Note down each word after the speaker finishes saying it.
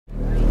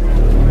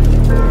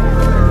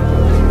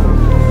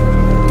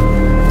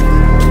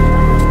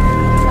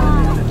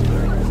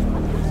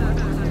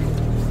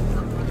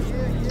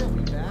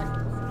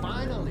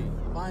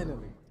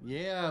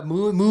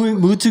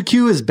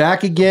Mutuq is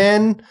back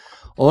again.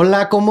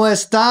 Hola, ¿cómo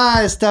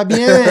está? ¿Está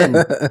bien?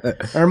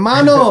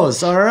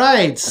 Hermanos. All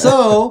right.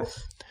 So,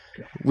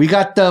 we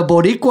got the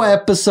Boricua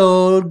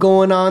episode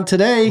going on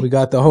today. We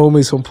got the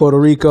homies from Puerto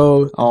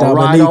Rico. All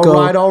right.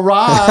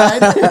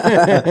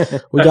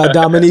 We got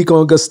Dominico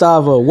and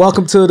Gustavo.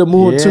 Welcome to the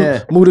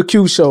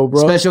Mutuq show,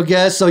 bro. Special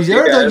guest. So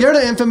you're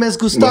the infamous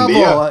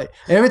Gustavo.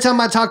 Every time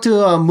I talk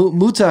to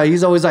Muta,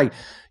 he's always like,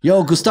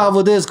 yo,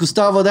 Gustavo this,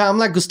 Gustavo that. I'm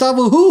like,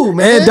 Gustavo who,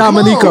 man? And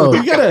Dominico.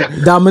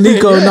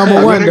 Dominico,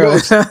 number one, though.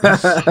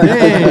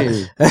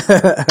 Hey.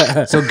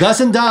 So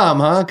Gus and Dom,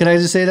 huh? Can I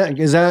just say that?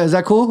 Is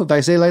that cool if I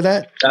say it like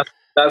that?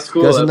 That's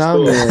cool. Gus and Dom?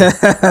 Cool.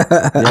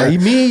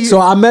 Yeah. So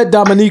I met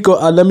Dominico.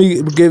 Let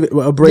me give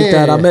a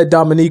breakdown. I met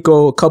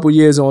Dominico a couple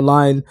years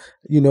online.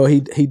 You know,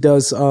 he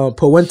does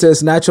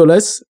Puentes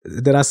Naturales.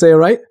 Did I say it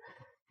right?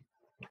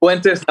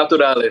 Puentes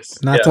Naturales.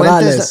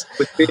 Naturales.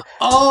 Which means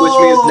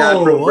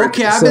natural bridges.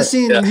 Okay, I've been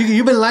seeing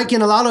you've been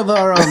liking a lot of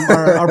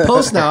our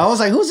posts now. I was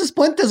like, who's this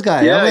Puentes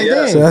guy?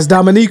 Yeah. So that's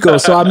Dominico.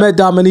 So I met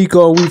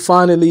Dominico.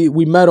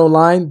 We met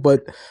online,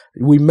 but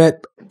we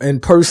met in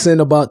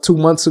person about a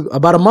month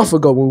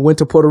ago when we went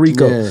to Puerto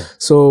Rico. Yeah.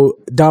 So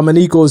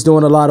Dominico is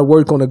doing a lot of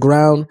work on the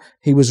ground.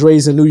 He was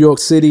raised in New York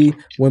City,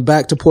 went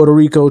back to Puerto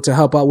Rico to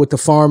help out with the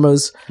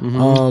farmers,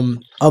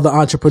 other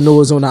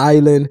entrepreneurs on the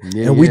island,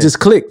 and we just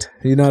clicked.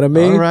 You know what I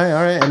mean? All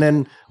right. And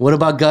then what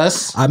about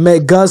Gus? I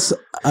met Gus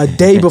a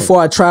day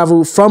before I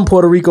traveled from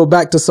Puerto Rico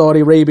back to Saudi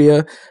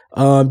Arabia.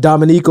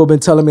 Dominico been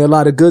telling me a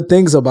lot of good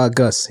things about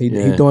Gus. He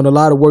doing a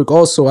lot of work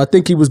also. I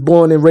think he was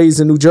born and raised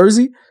in New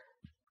Jersey.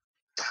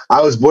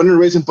 I was born and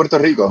raised in Puerto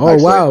Rico. Oh,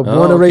 actually. Wow.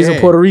 Born and raised in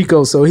Puerto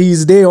Rico. So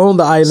he's there on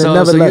the island,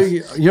 never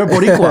left. You're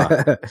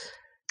Boricua.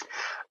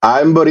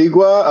 I'm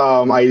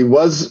Boricua. I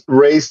was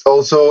raised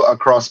also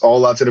across all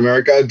Latin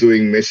America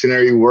doing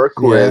missionary work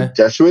with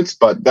Jesuits,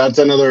 but that's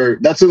another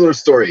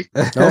story.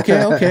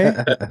 Okay.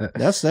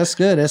 That's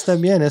good. Está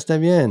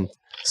bien.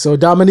 So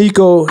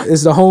Dominico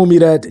is the homie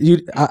that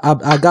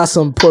I got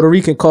some Puerto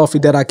Rican coffee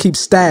that I keep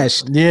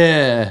stashed.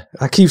 Yeah.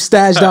 I keep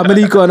stashed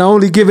Dominico and I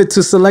only give it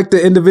to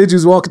selected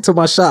individuals walking to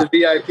my shop. The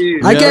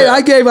VIP.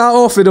 I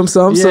offered him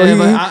some. Yeah, so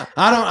but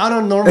I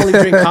don't normally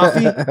drink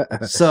coffee.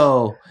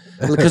 So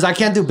because I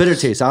can't do bitter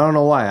taste. I don't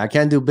know why. I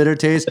can't do bitter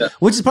taste,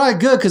 which is probably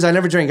good because I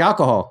never drink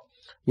alcohol.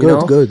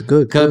 Good.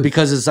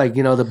 Because it's like,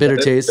 the bitter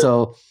taste.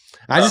 So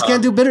I just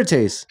can't do bitter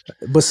taste.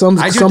 But some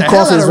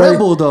coffee is Red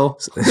Bull though.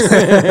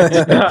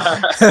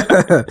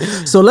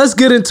 So let's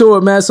get into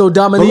it, man. So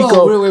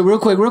Dominico, real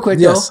quick.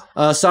 Yes.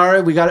 Though.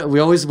 Sorry, we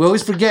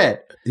always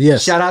forget.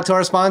 Yes. Shout out to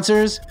our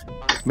sponsors,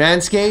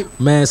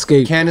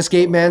 Manscaped, Can't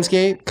Escape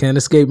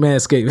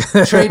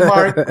Manscaped,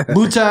 Trademark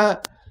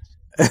Muta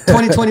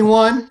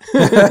 2021,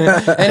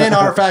 and then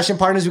our fashion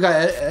partners. We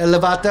got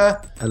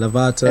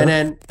Elevata, and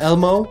then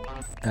Elmo.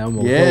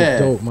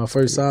 Dope. My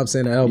first time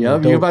saying Elmo.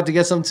 Yep, you're about to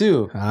get some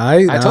too.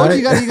 I told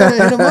you gotta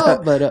hit him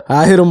up, but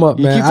I hit him up,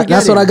 man.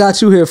 That's what I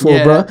got you here for,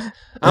 bro.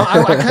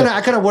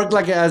 I kind of work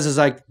like as his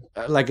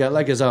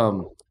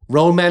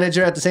role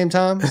manager at the same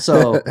time.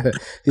 So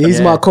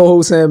he's my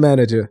co-host and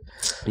manager.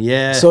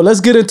 Yeah. So let's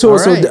get into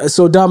it. Right.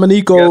 So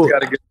Dominico,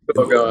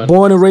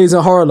 born and raised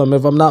in Harlem,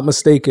 if I'm not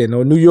mistaken,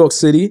 or New York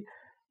City.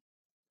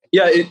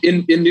 Yeah,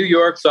 in New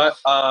York. So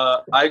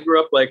I grew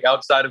up like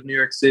outside of New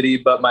York City,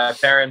 but my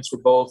parents were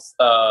both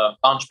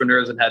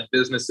entrepreneurs and had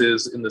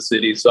businesses in the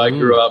city. So I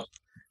grew up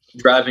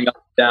driving up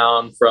and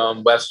down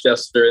from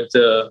Westchester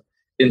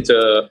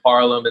into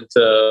Harlem,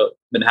 into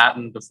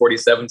Manhattan, to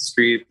 47th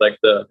Street.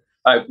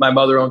 My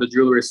mother owned a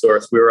jewelry store.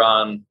 So we were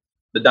on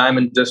the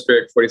Diamond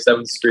District,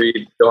 47th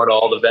Street, going to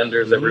all the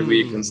vendors every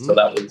week, and so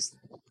that was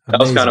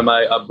kind of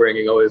my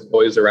upbringing.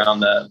 Always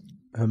around that.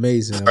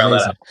 Amazing.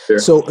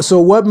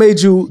 So what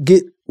made you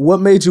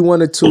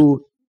wanted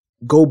to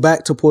go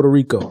back to Puerto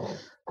Rico?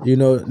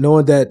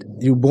 Knowing that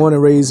you born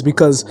and raised,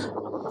 because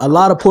a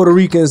lot of Puerto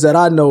Ricans that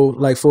I know,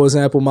 like for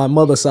example, my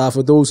mother's side,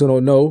 for those who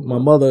don't know, my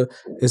mother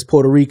is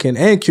Puerto Rican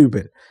and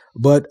Cuban.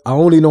 But I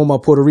only know my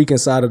Puerto Rican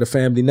side of the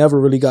family, never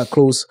really got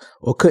close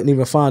or couldn't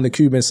even find the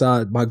Cuban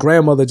side. My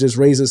grandmother just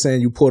raised us saying,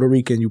 you Puerto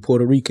Rican,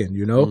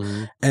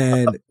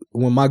 And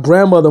when my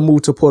grandmother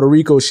moved to Puerto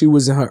Rico, she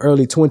was in her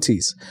early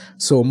 20s.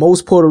 So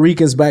most Puerto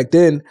Ricans back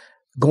then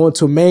going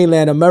to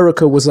mainland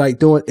America was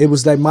like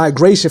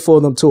migration for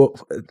them to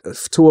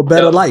a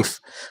better life.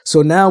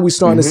 So now we're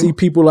starting to see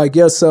people like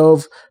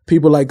yourself,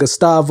 people like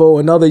Gustavo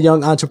and other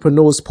young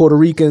entrepreneurs, Puerto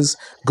Ricans,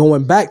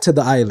 going back to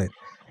the island.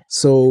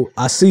 So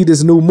I see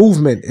this new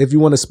movement, if you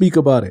want to speak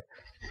about it.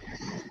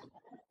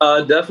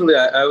 Definitely.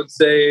 I would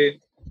say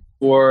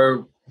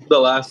for the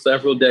last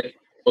several decades,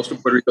 most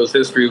of Puerto Rico's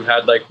history, we've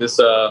had like this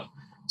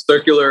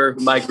circular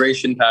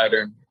migration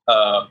pattern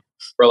where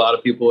a lot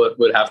of people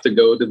would have to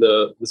go to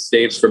the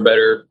States for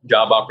better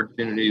job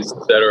opportunities,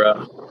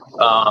 etc.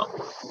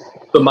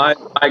 So my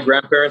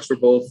grandparents were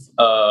both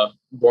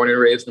born and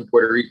raised in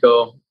Puerto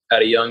Rico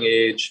at a young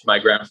age. My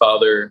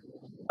grandfather,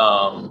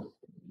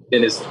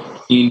 in his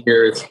teen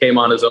years, came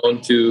on his own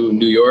to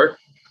New York.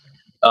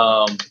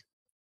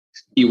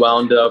 He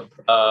wound up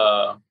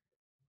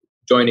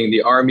joining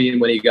the army, and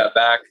when he got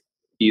back,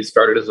 he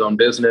started his own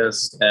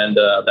business, and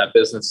that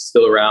business is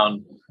still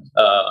around,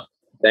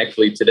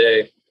 thankfully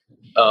today.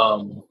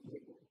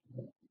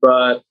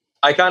 But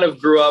I kind of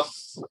grew up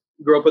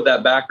with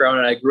that background,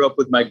 and I grew up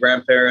with my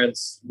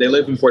grandparents. They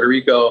lived in Puerto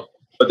Rico,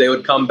 but they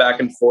would come back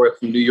and forth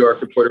from New York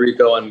to Puerto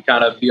Rico and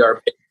kind of be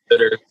our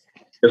babysitters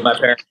because my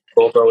parents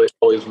were both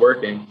always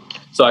working.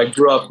 So I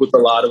grew up with a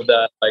lot of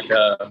that,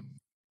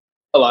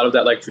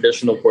 like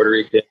traditional Puerto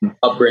Rican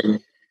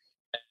upbringing.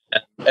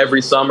 And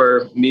every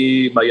summer,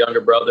 me, my younger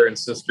brother and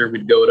sister,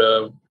 we'd go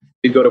to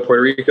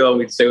Puerto Rico, and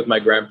we'd stay with my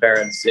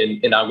grandparents in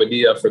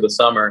Aguadilla for the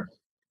summer.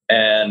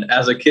 And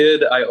as a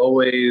kid, I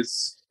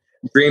always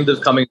dreamed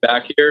of coming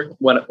back here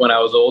when I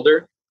was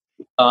older.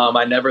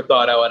 I never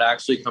thought I would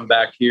actually come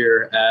back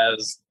here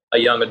as a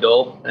young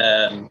adult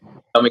and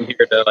coming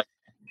here to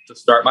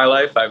start my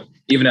life.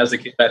 Even as a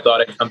kid, I thought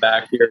I'd come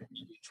back here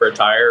to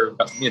retire,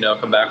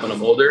 come back when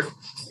I'm older.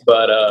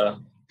 But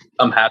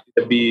I'm happy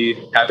to be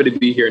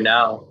here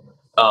now.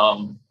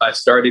 I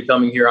started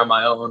coming here on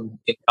my own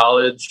in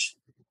college,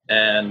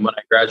 and when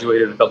I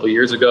graduated a couple of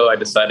years ago, I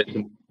decided to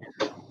come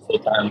full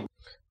time.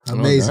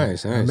 Amazing.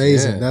 Nice.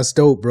 Amazing. Yeah. That's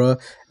dope, bro.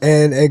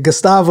 And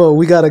Gustavo,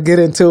 we got to get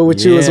into it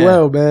with you as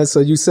well, man. So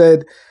you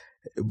said,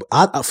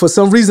 for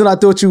some reason, I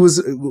thought you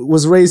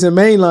was raised in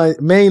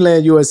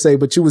mainland USA,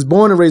 but you was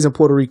born and raised in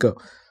Puerto Rico.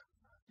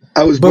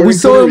 I was born in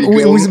Puerto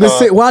Rico. We've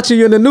been watching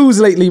you in the news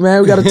lately,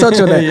 man. We got to touch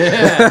on that.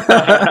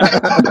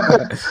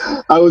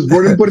 I was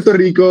born in Puerto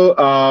Rico.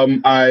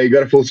 I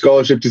got a full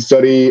scholarship to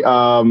study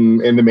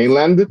in the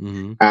mainland.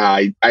 Mm-hmm.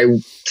 I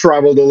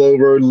traveled all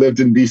over, lived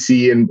in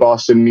DC, in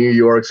Boston, New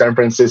York, San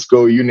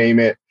Francisco, you name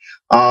it.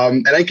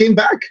 And I came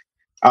back.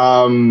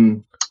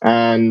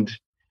 And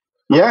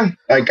yeah,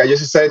 I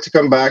just decided to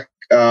come back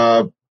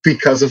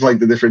because of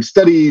the different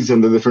studies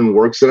and the different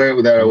works that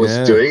I was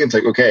doing. It's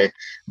okay,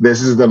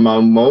 this is the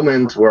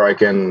moment where I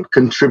can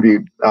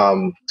contribute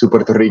to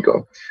Puerto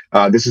Rico.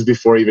 This is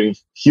before even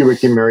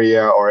Hurricane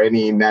Maria or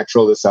any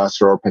natural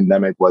disaster or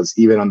pandemic was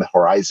even on the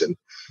horizon.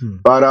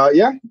 But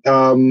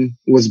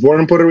was born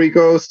in Puerto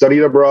Rico,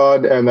 studied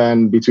abroad, and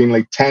then between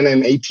 10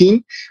 and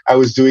 18, I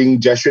was doing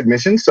Jesuit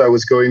missions. So I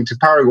was going to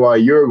Paraguay,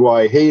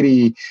 Uruguay,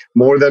 Haiti,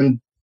 more than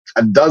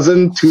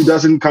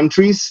 24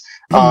 countries,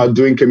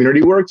 doing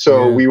community work.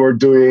 So we were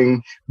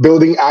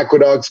building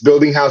aqueducts,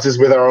 building houses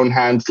with our own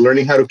hands,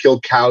 learning how to kill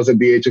cows at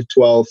the age of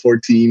 12,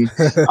 14,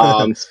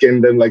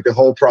 skin them, the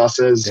whole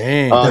process.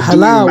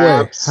 Halal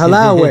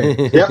way.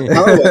 Yeah,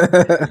 halal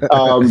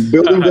way.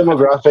 Building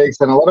demographics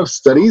and a lot of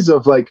studies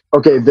of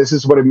this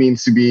is what it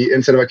means to be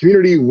inside of a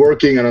community,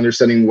 working and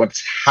understanding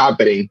what's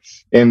happening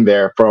in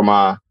there from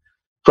a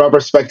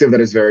perspective that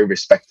is very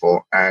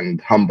respectful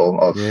and humble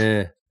of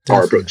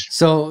our approach.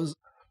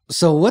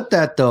 So with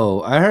that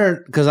though, I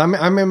heard, because I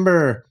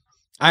remember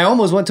I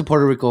almost went to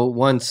Puerto Rico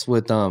once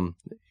with the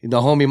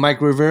homie Mike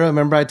Rivera.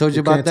 Remember I told you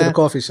about that? To the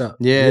coffee shop.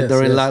 Yeah,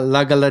 during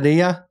La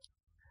Galeria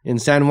in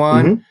San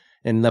Juan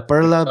and La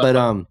Perla. But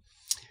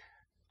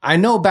I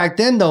know back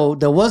then though,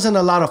 there wasn't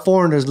a lot of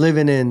foreigners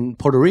living in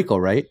Puerto Rico,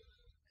 right?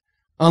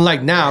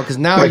 Unlike now, because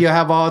now you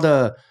have all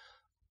the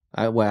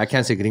I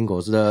can't say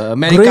gringos, the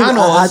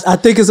Americanos. I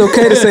think it's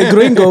okay to say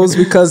gringos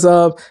because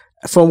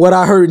from what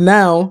I heard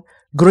now,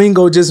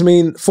 gringo just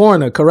mean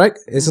foreigner, correct?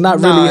 It's not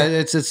really.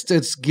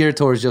 It's geared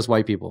towards just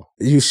white people.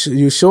 You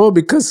sure?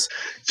 Because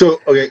to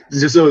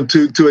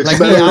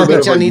explain a little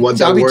bit what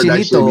that word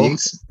actually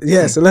means.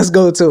 Yeah, so let's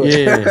go to it.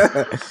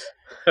 Yeah.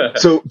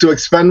 So to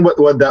expand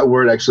what that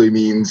word actually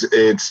means,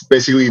 it's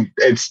basically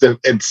it's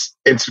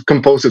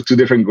composed of two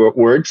different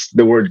words.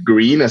 The word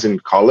green, as in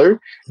color,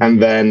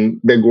 and then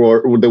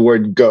the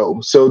word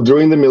go. So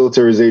during the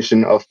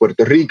militarization of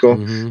Puerto Rico,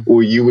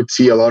 you would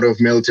see a lot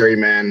of military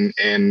men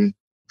in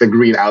the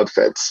green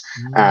outfits,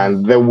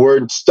 and the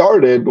word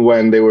started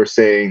when they were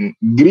saying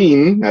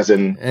green, as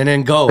in and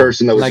then go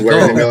person that was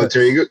wearing a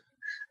military,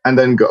 and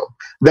then go.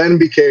 Then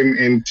became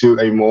into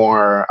a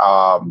more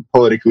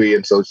politically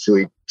and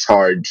socially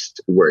charged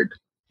word.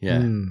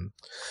 Yeah.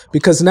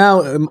 Because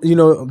now,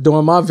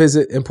 during my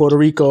visit in Puerto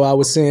Rico, I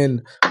was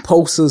seeing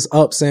posters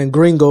up saying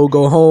 "Gringo,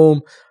 go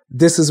home."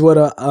 This is what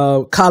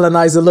a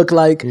colonizer looked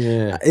like.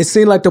 Yeah. It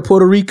seemed like the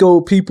Puerto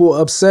Rico people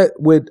upset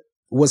with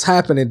what's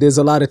happening. There's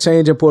a lot of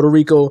change in Puerto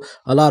Rico.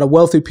 A lot of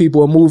wealthy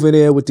people are moving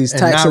in with these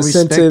tax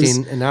incentives.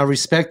 And now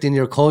respecting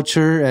your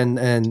culture and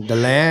the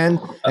land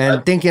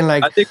and thinking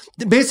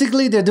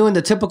basically they're doing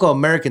the typical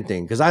American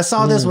thing. Because I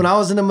saw this when I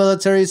was in the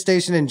military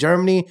station in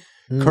Germany,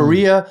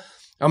 Korea.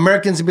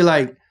 Americans would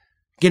be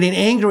getting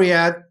angry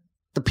at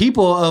the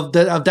people of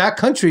that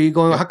country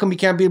going, how come you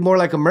can't be more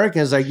like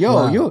Americans?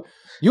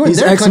 You're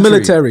he's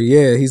ex-military.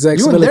 Yeah, he's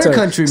ex-military. You're in their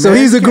country, man. So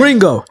he's a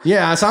gringo.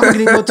 Yeah, so I'm a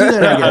gringo too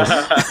then, I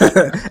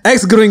guess.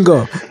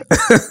 Ex-gringo.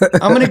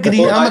 I'm a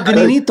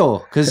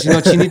grinito. Because,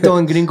 chinito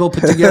and gringo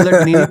put together.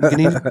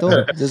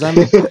 Grinito. Does that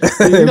make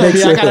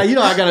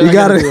I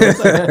gotta.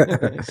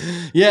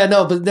 Yeah,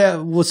 no,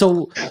 but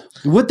so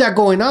with that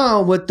going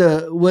on, with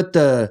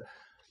the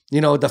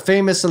the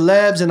famous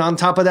celebs, and on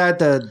top of that,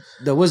 the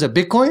was it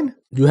Bitcoin?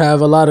 You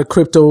have a lot of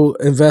crypto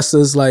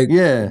investors like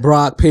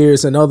Brock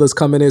Pierce and others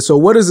coming in. So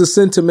what is the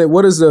sentiment?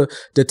 What is the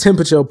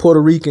temperature of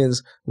Puerto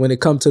Ricans when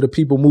it comes to the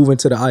people moving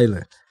to the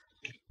island?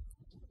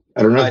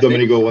 I don't know if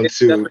Domenico wants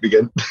to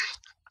begin.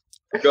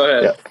 Go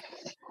ahead.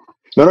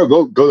 Yeah. No,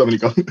 go,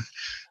 Domenico.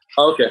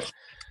 Okay.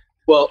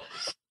 Well,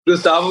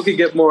 Gustavo could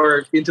get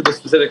more into the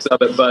specifics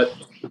of it, but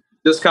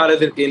just kind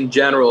of in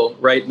general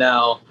right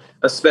now,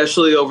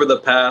 especially over the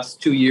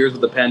past 2 years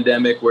of the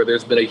pandemic, where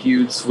there's been a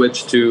huge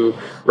switch to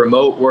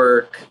remote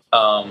work,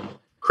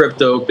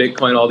 crypto,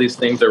 Bitcoin, all these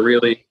things are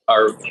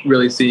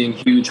really seeing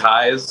huge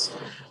highs.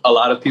 A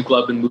lot of people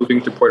have been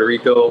moving to Puerto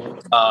Rico,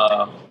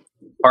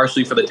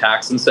 partially for the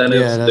tax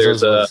incentives. Yeah, that's what I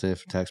was gonna say,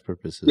 for tax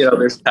purposes.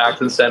 There's tax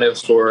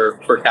incentives for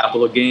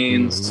capital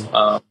gains.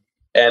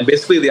 And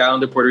basically the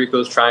island of Puerto Rico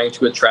is trying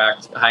to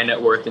attract high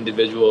net worth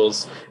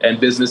individuals and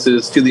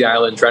businesses to the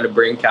island, trying to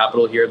bring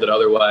capital here that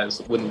otherwise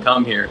wouldn't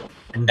come here.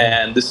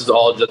 And this has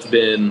all just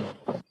been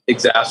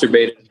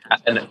exacerbated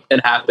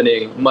and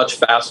happening much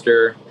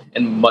faster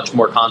and much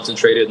more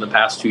concentrated in the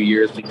past 2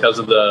 years because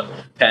of the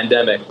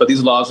pandemic. But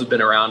these laws have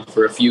been around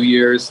for a few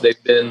years.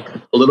 They've been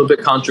a little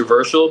bit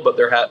controversial, but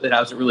it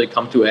hasn't really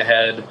come to a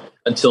head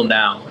until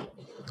now.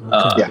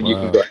 You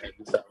can go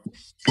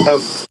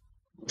ahead.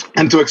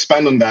 And to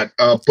expand on that,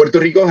 Puerto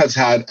Rico has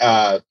had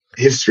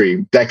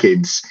history,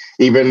 decades,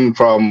 even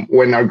from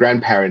when our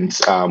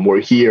grandparents were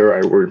here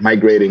or were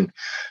migrating.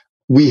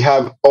 We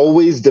have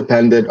always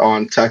depended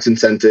on tax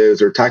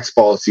incentives or tax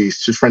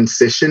policies to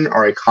transition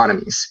our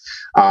economies.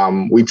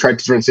 We tried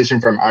to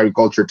transition from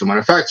agriculture to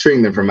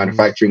manufacturing, then from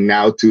manufacturing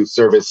now to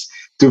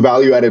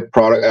value-added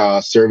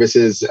product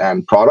services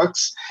and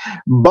products.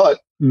 But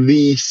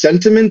the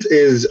sentiment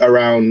is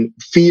around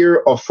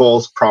fear of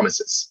false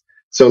promises.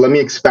 So let me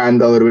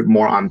expand a little bit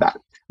more on that.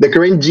 The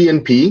current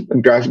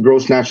GNP,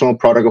 gross national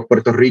product of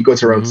Puerto Rico,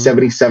 is around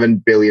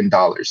 $77 billion.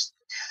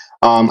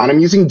 And I'm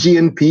using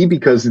GNP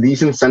because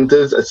these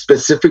incentives,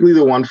 specifically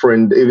the one for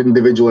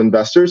individual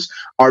investors,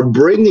 are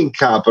bringing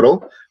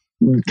capital,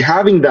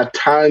 having that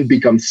talent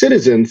become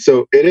citizens.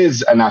 So it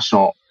is a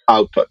national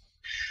output.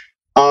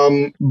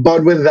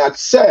 But with that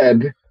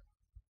said,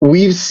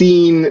 we've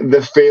seen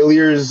the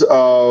failures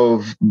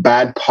of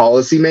bad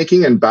policy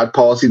making and bad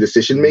policy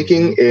decision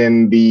making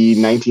in the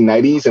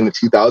 1990s and the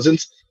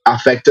 2000s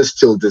affect us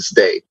till this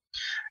day.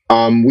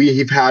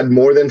 We've had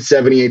more than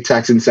 78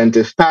 tax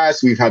incentives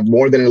passed. We've had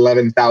more than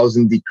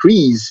 11,000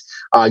 decrees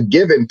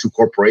given to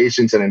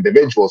corporations and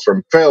individuals,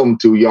 from film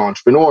to young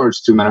entrepreneurs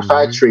to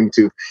manufacturing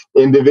to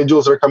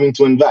individuals that are coming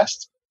to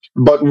invest.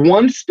 But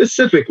one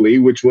specifically,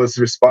 which was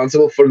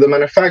responsible for the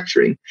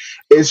manufacturing,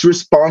 is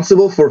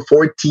responsible for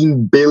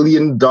 $14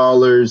 billion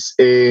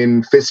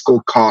in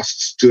fiscal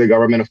costs to the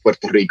government of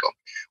Puerto Rico.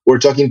 We're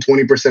talking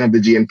 20% of the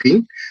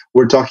GNP.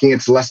 We're talking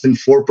it's less than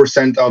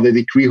 4% of the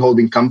decree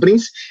holding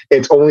companies.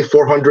 It's only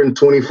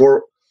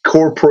 424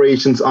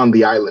 corporations on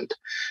the island.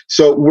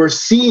 So we're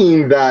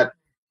seeing that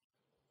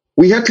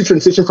we have to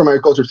transition from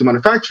agriculture to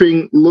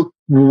manufacturing. Look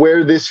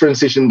where this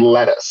transition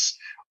led us.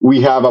 We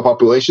have a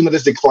population that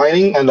is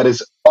declining and that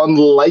is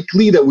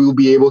unlikely that we will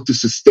be able to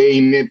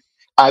sustain it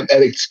at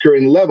its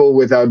current level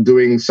without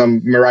doing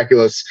some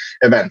miraculous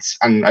events.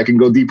 And I can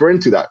go deeper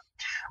into that.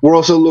 We're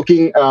also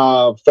looking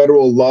at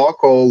federal law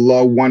called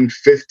Law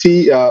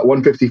 154,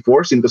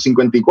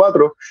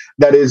 154,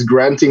 that is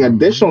granting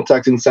additional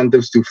tax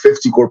incentives to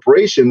 50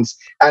 corporations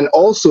and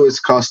also is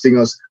costing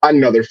us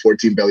another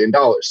 $14 billion.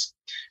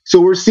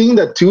 So we're seeing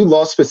that two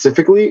laws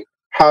specifically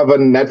have a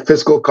net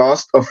fiscal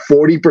cost of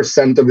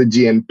 40% of the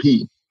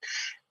GNP.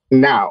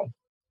 Now,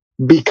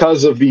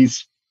 because of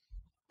these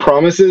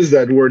promises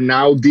that we're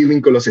now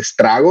dealing con los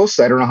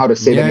estragos, I don't know how to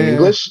say that in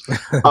English,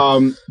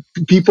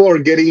 people are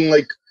getting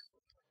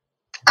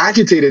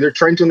agitated. They're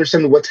trying to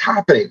understand what's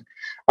happening.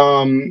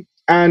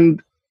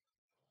 And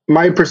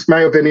my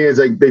opinion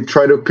is they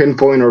try to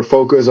pinpoint or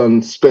focus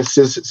on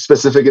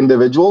specific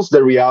individuals.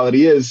 The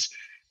reality is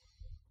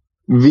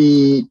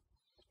the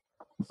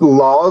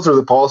laws or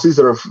the policies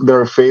that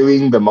are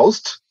failing the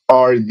most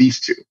are these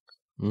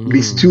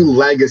two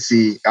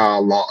legacy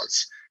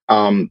laws.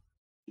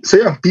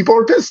 So people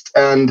are pissed,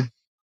 and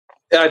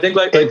I think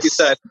like you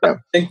said,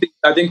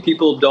 I think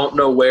people don't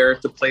know where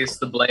to place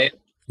the blame.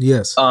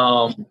 Yes.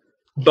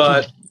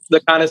 But the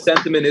kind of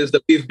sentiment is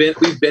that we've been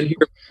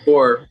here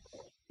before.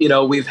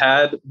 We've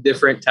had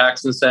different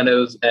tax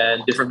incentives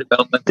and different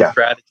developmental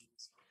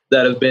strategies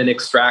that have been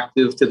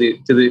extractive to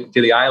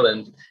the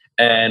island.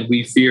 And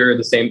we fear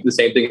the same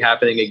thing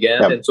happening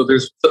again. And so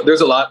there's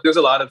a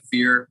lot of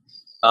fear,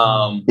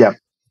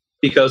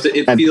 because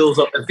it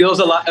feels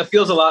a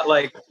lot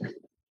like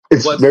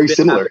it's very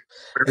similar.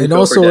 And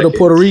also the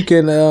Puerto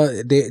Rican,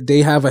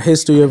 they have a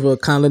history of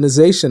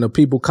colonization, of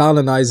people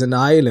colonizing the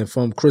island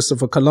from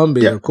Christopher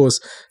Columbus. Of course,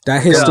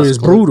 that history is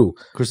brutal.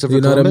 Christopher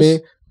Columbus? What I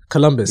mean?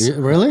 Columbus.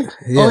 Really?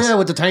 Yes. Oh yeah,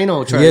 with the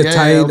Taino tribe. Yeah,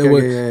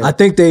 Taino. I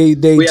think they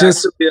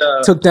just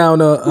took down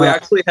we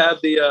actually had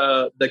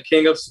the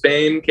King of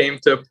Spain came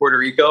to Puerto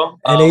Rico.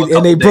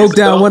 And they broke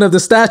down one of the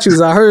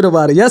statues. I heard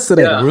about it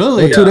yesterday. Yeah.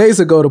 Really? Or 2 days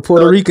ago, the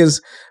Puerto Ricans.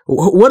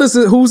 What is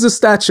it? Who's the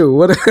statue?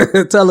 What?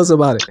 Tell us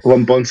about it.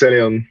 Juan Ponce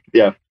Leon.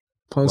 Yeah.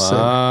 Ponce.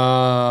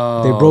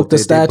 Wow. They broke the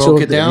statue. They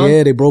broke it down?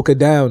 Yeah, they broke it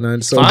down.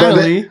 And so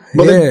finally,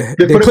 they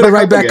put it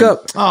right back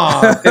up.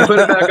 Oh, they put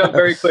it back up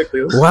very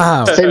quickly.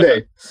 Wow. Same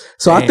day.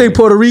 So I think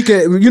Puerto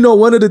Rican,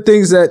 one of the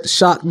things that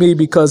shocked me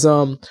because,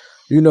 I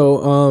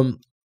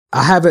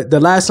haven't, the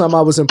last time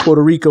I was in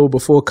Puerto Rico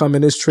before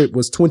coming this trip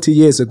was 20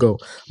 years ago.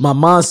 My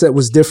mindset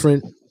was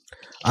different.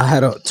 I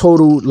had a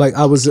total, like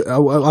I was a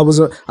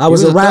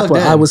rapper.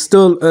 I was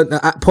still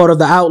part of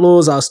the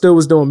Outlaws. I still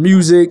was doing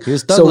music. You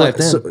was thug life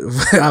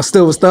then. I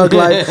still was thug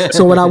life.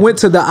 So when I went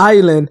to the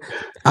island,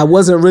 I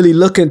wasn't really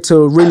looking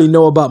to really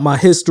know about my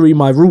history,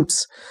 my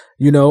roots.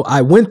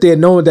 I went there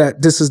knowing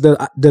that this is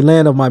the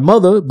land of my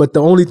mother, but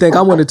the only thing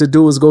I wanted to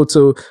do was go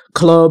to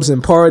clubs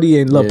and party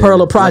and La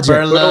Perla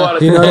Project. You know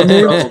what I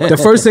mean? The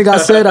first thing I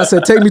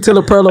said, take me to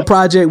La Perla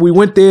Project. We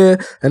went there,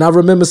 and I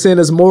remember seeing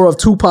there's more of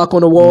Tupac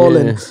on the wall,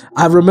 and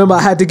I remember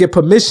I had to get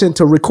permission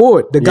to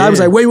record. The guy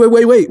was like, "Wait,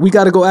 we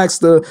got to go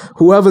ask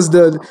whoever's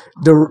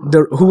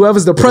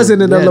the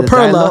president of La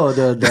Perla."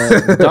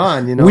 The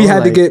Don, we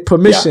had to get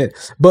permission,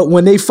 but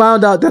when they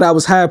found out that I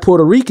was half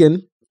Puerto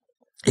Rican,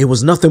 it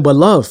was nothing but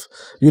love.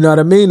 You know what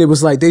I mean? It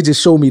was like they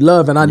just showed me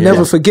love, and I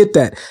never forget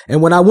that.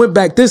 And when I went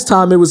back this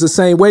time, it was the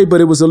same way,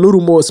 but it was a little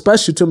more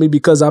special to me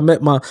because I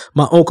met my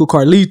Uncle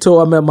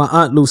Carlito, I met my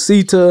Aunt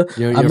Lucita,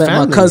 I met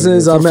my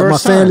cousins, I met my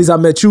families, I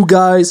met you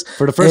guys.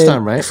 For the first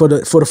time, right? For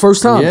the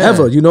first time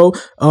ever,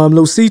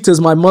 Lucita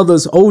is my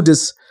mother's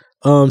oldest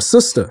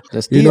sister.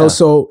 That's tia.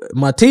 So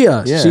my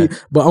tia,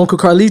 but Uncle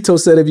Carlito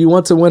said if you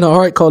want to win her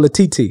heart, call her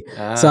Titi.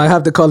 So I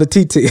have to call her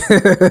Titi.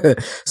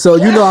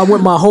 So I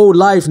went my whole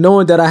life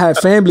knowing that I had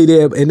family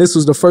there, and this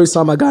was the first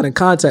time I got in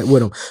contact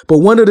with them. But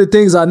one of the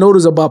things I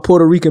noticed about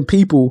Puerto Rican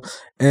people,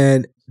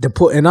 and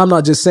I'm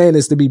not just saying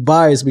this to be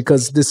biased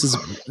because this is,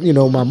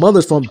 my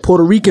mother's from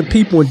Puerto Rican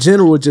people in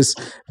general, are just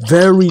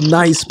very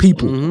nice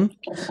people. Mm-hmm.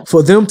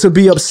 For them to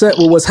be upset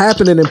with what's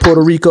happening in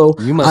Puerto Rico,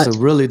 you must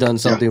have really done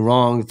something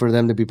wrong for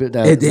them to be pissed.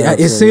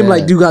 It seemed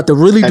like you got to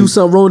really do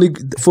something wrong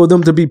for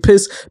them to be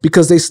pissed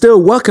because they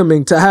still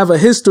welcoming, to have a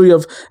history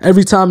of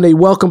every time they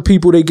welcome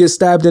people, they get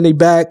stabbed in their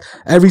back.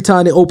 Every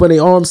time they open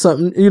their arms,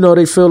 something,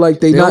 they feel like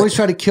they always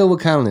try to kill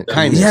with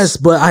kindness. Yes,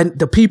 but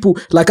the people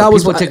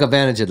take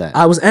advantage of that.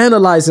 I was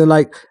analyzing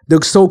like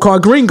the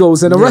so-called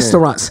gringos in the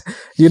restaurants,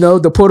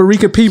 the Puerto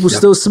Rican people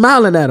still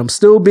smiling at them,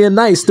 still being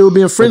nice, still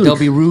being friendly. But they'll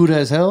be rude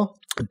as hell.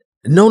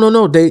 No.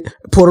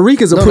 Puerto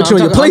Ricans will put you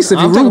in your place if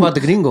you're rude. I'm talking about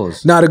the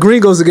gringos. Nah, the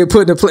gringos will get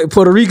put in the place.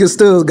 Puerto Ricans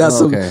still got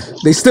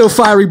they still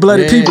fiery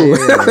blooded people. Yeah.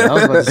 I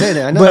was about to say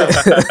that. I know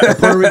the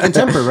Puerto Rican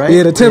temper, right?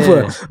 Yeah, the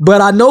temper. Yeah.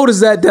 But I noticed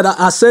that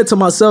I said to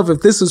myself,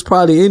 if this was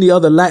probably any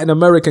other Latin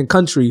American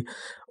country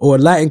or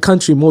Latin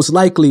country, most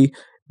likely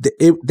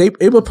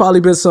it would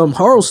probably been some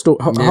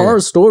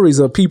horror stories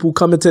of people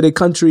coming to their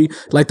country.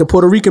 Like the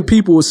Puerto Rican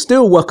people was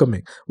still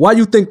welcoming. Why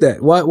you think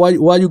that?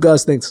 Why you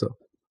guys think so?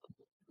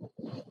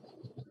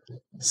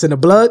 It's in the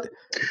blood.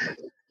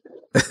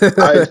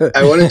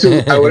 I wanted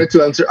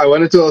to answer. I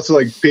wanted to also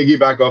like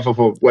piggyback off of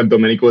what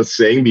Domenico was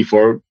saying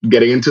before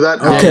getting into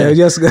that. Okay,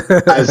 yes.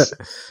 As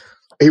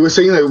he was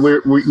saying that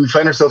we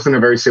find ourselves in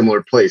a very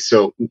similar place.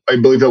 So I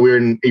believe that we're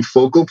in a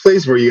focal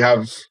place where you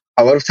have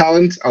a lot of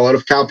talent, a lot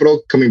of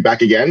capital coming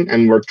back again,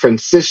 and we're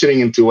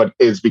transitioning into what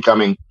is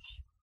becoming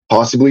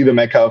possibly the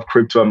mecca of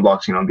crypto and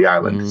blockchain on the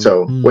island.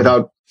 So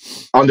without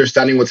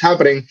understanding what's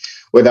happening,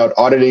 without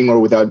auditing or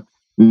without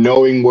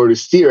knowing where to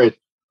steer it,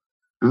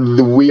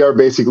 we are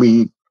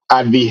basically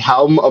at the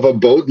helm of a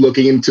boat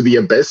looking into the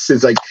abyss.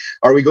 It's like,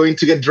 are we going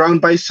to get drowned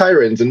by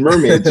sirens and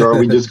mermaids, or are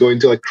we just going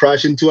to like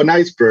crash into an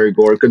iceberg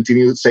or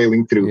continue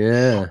sailing through?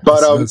 Yeah,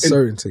 but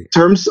in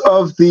terms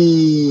of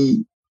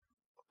the,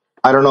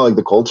 I don't know, like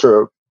the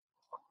culture.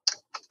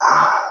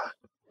 I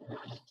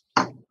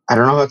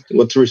don't know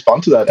what to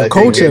respond to that. The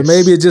culture,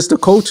 maybe it's just the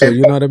culture.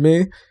 You know what I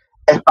mean?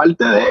 Es parte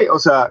de, o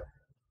sea,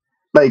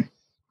 like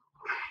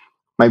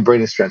my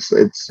brain is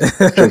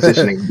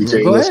transitioning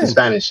between English and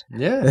Spanish.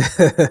 Yeah.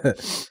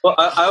 Well,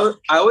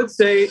 I would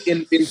say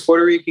in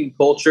Puerto Rican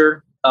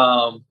culture,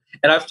 and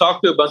I've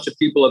talked to a bunch of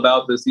people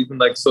about this, even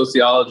like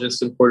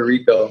sociologists in Puerto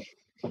Rico,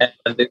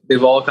 and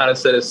they've all kind of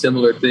said a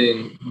similar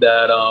thing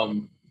that.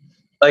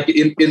 Like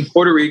in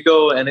Puerto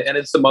Rico and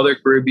in some other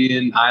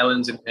Caribbean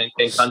islands and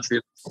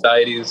countries,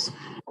 societies,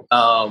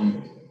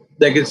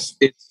 like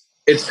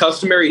it's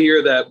customary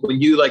here that when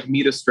you like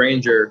meet a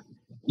stranger,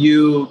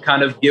 you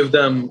kind of give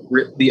them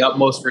the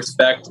utmost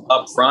respect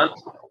up front,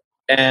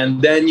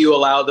 and then you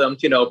allow them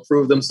to,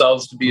 prove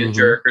themselves to be a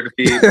jerk or to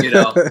be,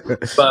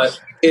 but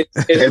it's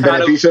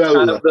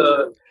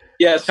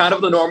it's kind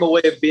of the normal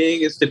way of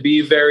being is to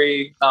be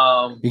very,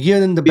 be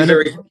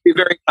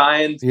very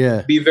kind,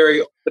 be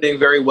very opening,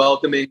 very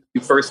welcoming.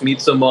 You first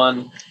meet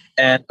someone,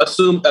 and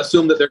assume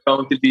that they're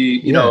going to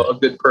be, you know, a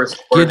good person.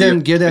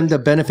 Give them the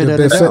benefit of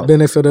the doubt.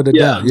 Benefit of the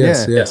doubt.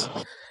 Yes.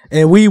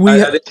 And we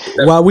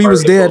while we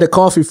was there at the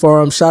coffee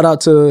farm, shout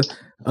out to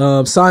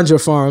Sandra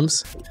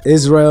Farms,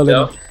 Israel,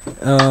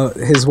 and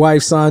his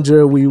wife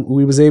Sandra.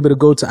 We was able to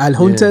go to Al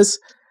Juntes.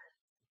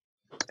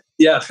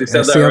 Yes, you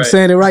said that right. I'm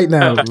saying it right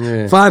now.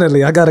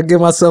 Finally, I got to give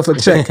myself a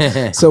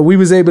check. So we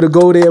was able to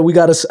go there. We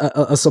got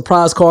a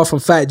surprise call from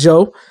Fat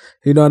Joe.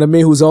 You know what I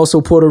mean? Who's also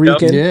Puerto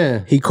Rican.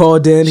 Yeah. He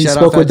called in. He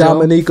spoke with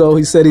Dominico.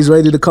 He said he's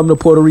ready to come to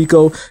Puerto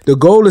Rico. The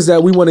goal is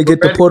that we want to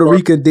get the Puerto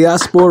Rican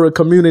diaspora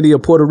community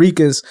of Puerto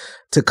Ricans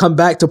to come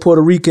back to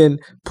Puerto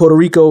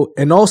Rico,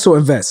 and also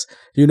invest.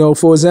 You know,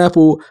 for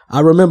example,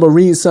 I remember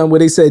reading something where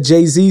they said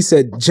Jay-Z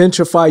said,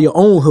 gentrify your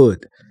own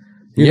hood.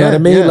 You know what I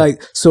mean? Yeah.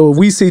 Like, so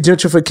we see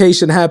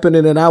gentrification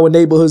happening in our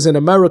neighborhoods in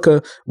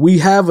America. We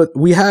can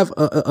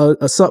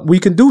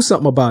do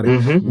something about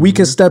it. We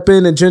can step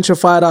in and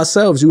gentrify it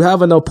ourselves. You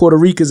have enough Puerto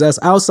Ricans that's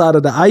outside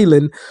of the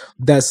island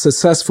that's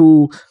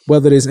successful,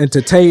 whether it's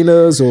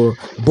entertainers or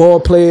ball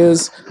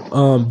players,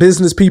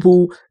 business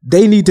people.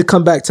 They need to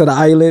come back to the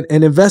island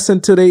and invest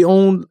into their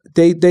own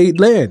they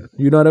land.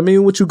 You know what I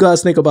mean? What you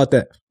guys think about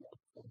that?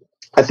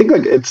 I think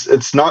like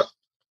it's not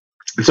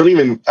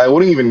even, I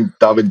wouldn't even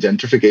dub it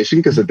gentrification,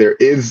 because there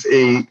is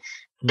a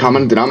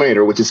common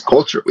denominator, which is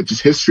culture, which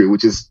is history,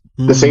 which is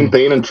the same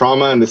pain and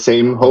trauma and the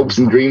same hopes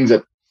and dreams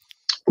that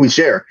we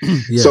share.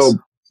 Yes. So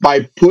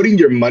by putting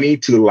your money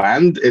to the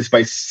land is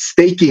by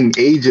staking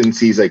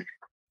agencies like,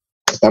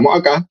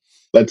 estamos acá,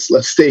 let's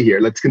stay here.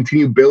 Let's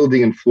continue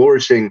building and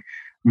flourishing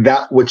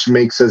that which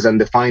makes us and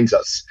defines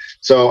us.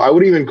 So I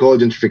wouldn't even call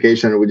it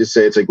gentrification. I would just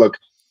say it's like, look,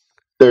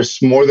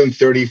 there's more than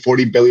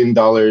 $40 billion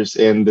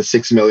in the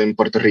 6 million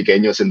Puerto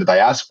Ricanos in the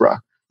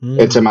diaspora.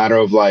 It's a matter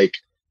of like,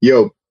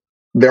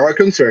 there are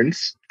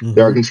concerns.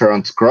 There are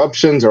concerns on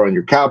corruptions or on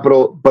your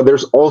capital, but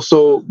there's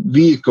also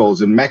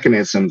vehicles and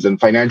mechanisms and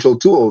financial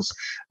tools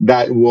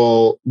that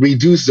will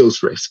reduce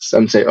those risks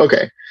and say,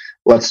 okay,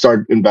 let's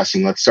start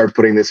investing. Let's start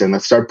putting this in.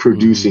 Let's start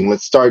producing.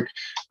 Let's start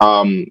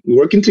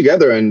working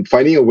together and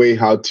finding a way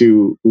how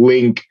to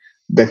link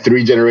the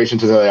 3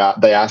 generations of the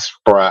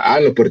diaspora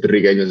and the Puerto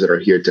Ricanos that are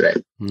here today.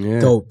 Yeah.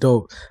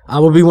 Dope. I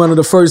will be one of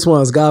the first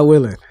ones, God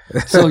willing.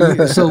 So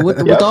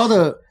with all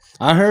the,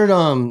 I heard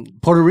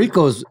Puerto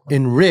Rico's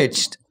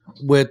enriched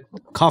with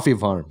coffee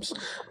farms.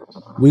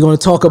 We're going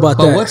to talk about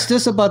that. But what's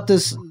this about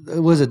this?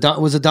 Was it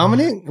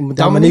Dominic?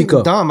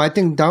 Dominico. Dom. I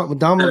think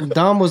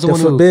Dom was the one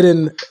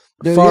forbidden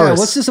who. Forest.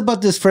 What's this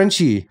about this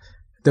Frenchie?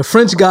 The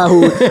French guy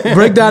who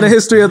break down the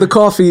history of the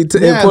coffee in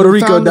Puerto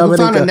Rico. Dominico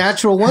found a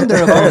natural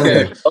wonder about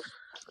it.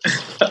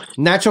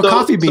 Natural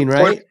coffee bean,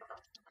 right?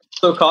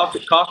 So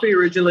coffee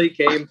originally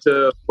came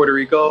to Puerto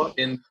Rico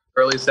in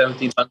early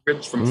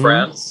 1700s from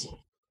France.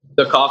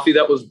 The coffee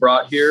that was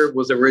brought here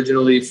was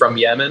originally from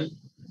Yemen,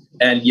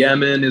 and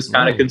Yemen is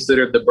kind of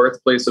considered the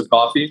birthplace of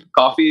coffee.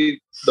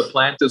 Coffee, the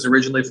plant, is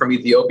originally from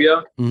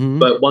Ethiopia,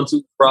 but once it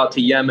was brought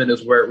to Yemen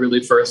is where it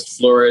really first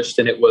flourished,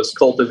 and it was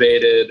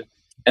cultivated,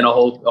 and a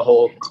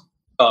whole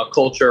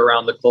culture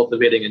around the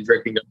cultivating and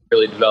drinking it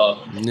really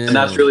developed. And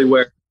that's really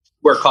where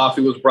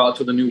coffee was brought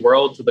to the New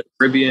World, to the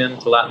Caribbean,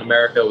 to Latin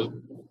America,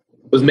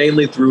 was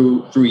mainly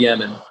through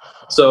Yemen.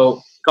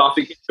 So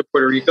coffee came to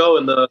Puerto Rico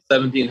in the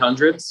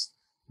 1700s.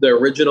 The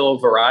original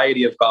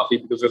variety of coffee,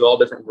 because there's all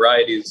different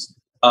varieties,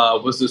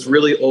 was this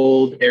really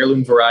old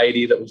heirloom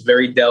variety that was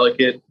very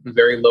delicate and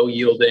very low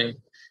yielding.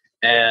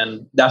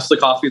 And that's the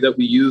coffee that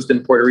we used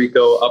in Puerto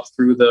Rico up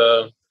through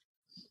the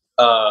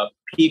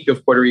peak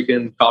of Puerto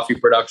Rican coffee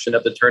production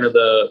at the turn of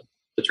the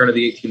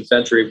 18th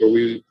century,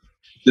 where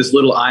this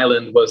little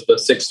island was the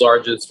 6th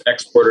largest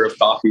exporter of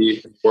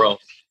coffee in the world.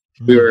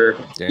 We were,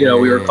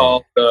 we were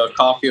called the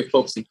coffee of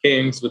popes and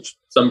kings, which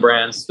some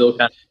brands still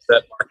kind of use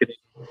that marketing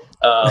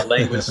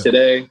language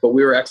today. But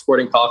we were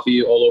exporting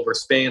coffee all over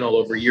Spain, all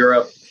over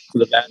Europe, to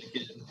the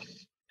Vatican.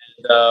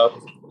 And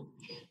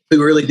we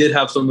really did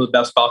have some of the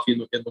best coffee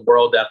in the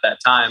world at that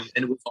time.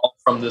 And it was all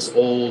from this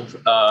old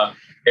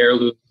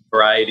heirloom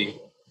variety.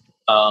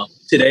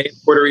 Today,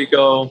 Puerto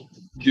Rico,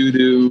 due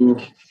to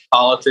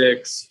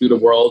politics, due to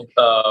world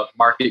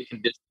market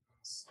conditions,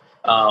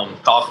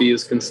 coffee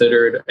is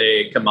considered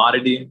a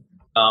commodity.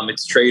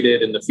 It's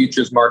traded in the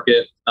futures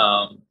market,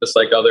 just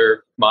like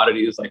other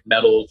commodities like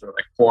metals or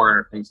like corn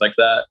or things like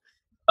that.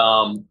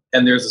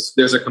 And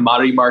there's a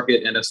commodity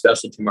market and a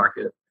specialty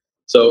market.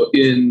 So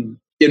in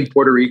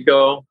Puerto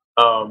Rico,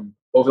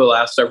 over the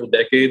last several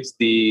decades,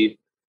 the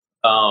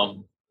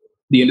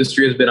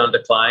industry has been on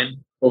decline.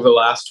 Over the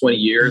last 20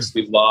 years,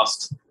 we've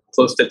lost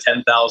close to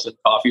 10,000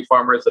 coffee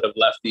farmers that have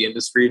left the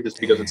industry just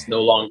because it's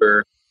no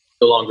longer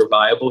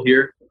viable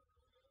here.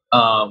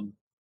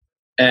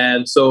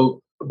 And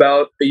so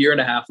about a year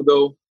and a half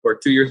ago or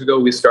 2 years ago,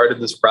 we started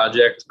this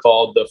project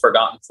called the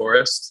Forgotten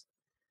Forest,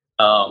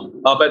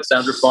 up at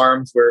Sandra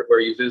Farms, where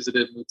you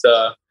visited,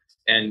 Muta,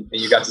 and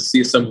you got to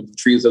see some of the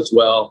trees as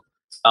well.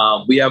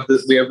 We have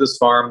this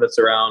farm that's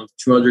around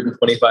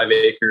 225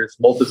 acres.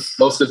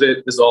 Most of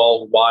it is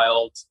all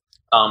wild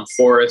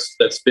forest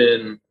that's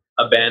been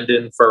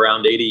abandoned for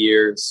around 80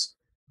 years.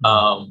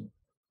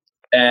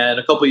 And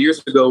a couple of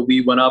years ago,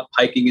 we went up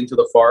hiking into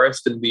the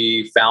forest and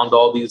we found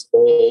all these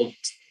old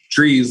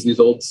trees, these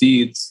old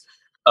seedlings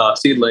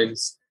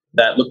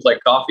that looked like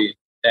coffee.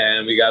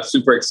 And we got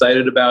super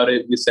excited about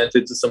it. We sent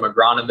it to some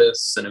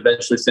agronomists and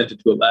eventually sent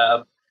it to a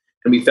lab.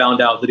 And we found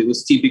out that it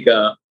was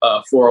Typica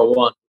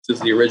 401, which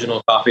is the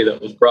original coffee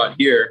that was brought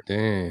here.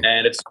 Dang.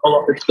 And it's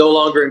no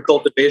longer in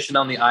cultivation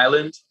on the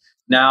island.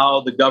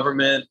 Now the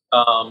government,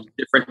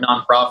 different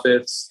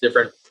nonprofits,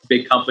 different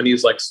big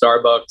companies like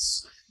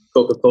Starbucks,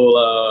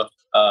 Coca-Cola,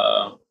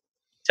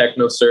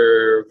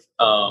 TechnoServe,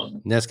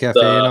 Nescafe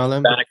and all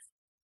them?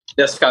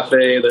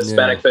 Nescafe, the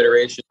Hispanic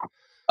Federation.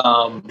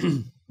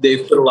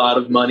 They've put a lot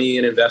of money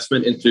and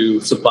investment into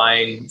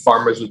supplying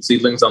farmers with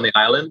seedlings on the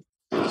island.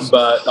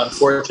 But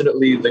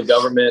unfortunately, the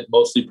government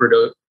mostly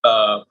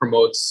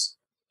promotes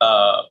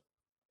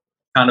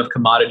kind of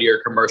commodity or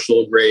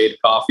commercial grade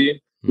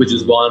coffee, which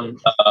is one,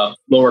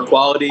 lower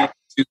quality,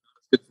 two,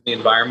 good for the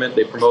environment.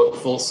 They promote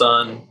full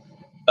sun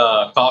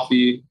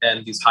coffee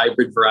and these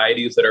hybrid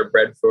varieties that are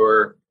bred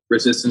for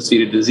resistance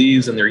to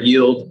disease and their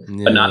yield,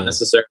 but not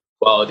necessarily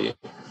quality.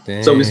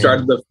 Dang. So we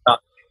started the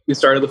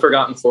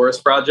Forgotten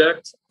Forest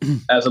Project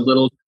as a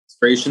little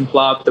demonstration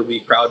plot that we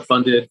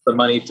crowdfunded the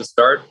money to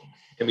start.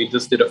 And we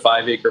just did a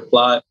 5-acre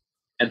plot.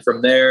 And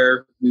from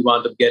there, we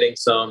wound up getting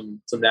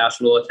some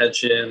national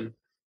attention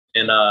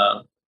in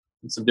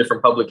some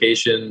different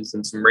publications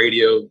and some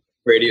radio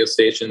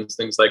stations,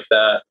 things like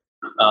that.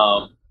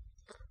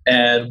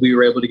 And we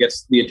were able to get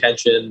the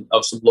attention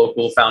of some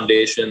local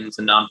foundations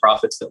and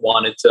nonprofits that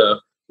wanted to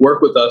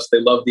work with us. They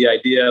loved the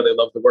idea. They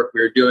loved the work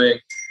we were doing.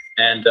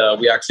 And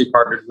we actually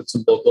partnered with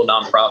some local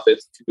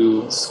nonprofits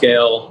to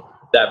scale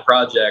that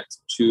project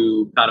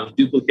to kind of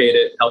duplicate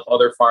it, help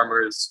other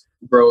farmers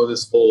grow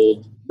this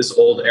old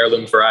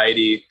heirloom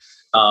variety,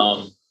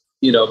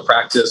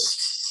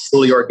 practice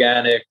fully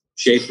organic,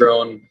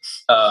 shade-grown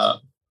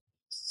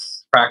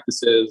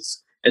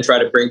practices, and try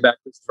to bring back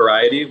this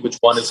variety, which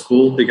one is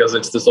cool because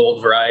it's this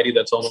old variety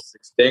that's almost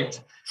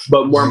extinct.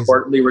 But more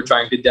importantly, we're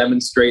trying to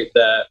demonstrate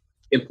that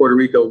in Puerto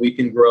Rico, we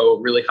can grow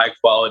really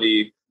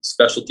high-quality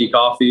specialty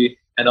coffee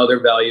and other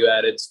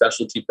value-added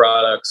specialty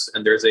products.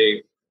 And there's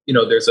an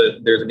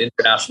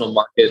international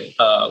market,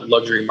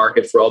 luxury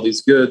market for all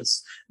these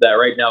goods that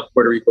right now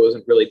Puerto Rico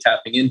isn't really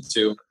tapping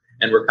into.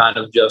 And we're kind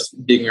of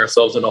just digging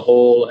ourselves in a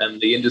hole,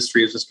 and the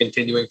industry is just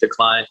continuing to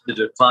decline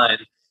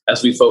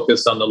as we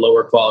focus on the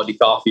lower quality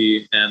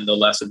coffee and the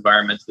less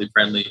environmentally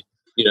friendly,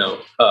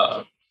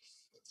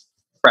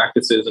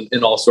 practices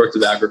in all sorts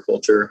of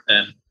agriculture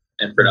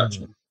and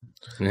production.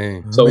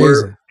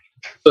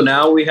 So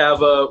now we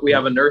have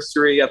a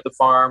nursery at the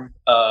farm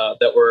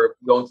that we're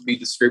going to be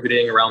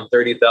distributing around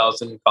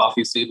 30,000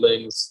 coffee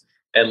seedlings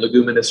and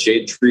leguminous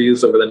shade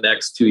trees over the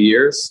next 2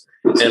 years.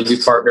 And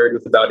we've partnered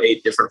with about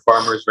 8 different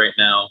farmers right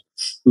now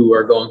who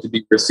are going to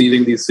be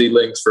receiving these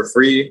seedlings for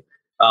free.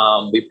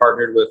 We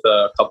partnered with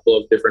a couple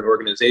of different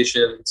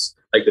organizations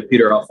like the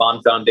Peter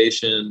Alfond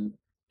Foundation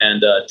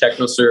and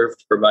TechnoServe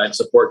to provide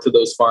support to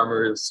those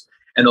farmers,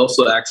 and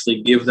also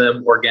actually give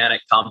them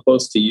organic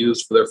compost to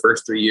use for their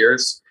first 3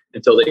 years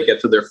until they get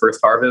to their first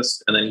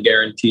harvest, and then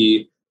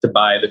guarantee to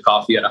buy the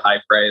coffee at a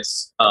high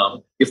price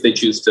if they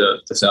choose to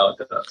sell it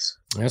to us.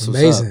 That's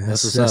amazing.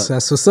 That's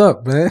what's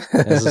up, man.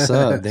 That's what's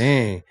up.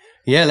 Dang.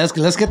 Yeah, let's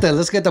get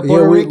the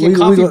Puerto Rican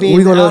coffee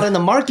beans out in the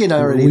market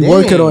already. We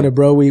working on it,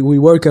 bro. We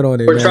working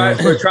on it. We're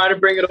trying to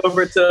bring it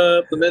over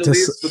to the Middle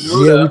East with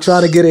Muda. Yeah, we're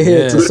trying to get it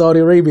here to Saudi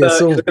Arabia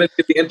soon. It's going to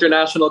be the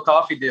international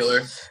coffee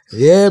dealer.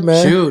 Yeah,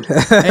 man. Shoot.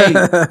 Hey,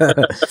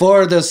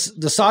 for the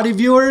Saudi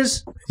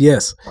viewers,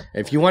 yes,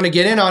 if you want to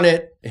get in on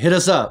it, hit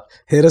us up.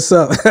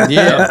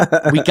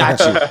 Yeah, we got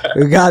you.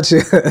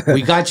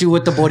 We got you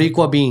with the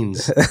Boricua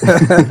beans.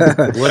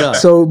 What up?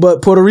 So,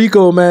 but Puerto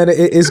Rico, man,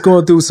 it's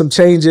going through some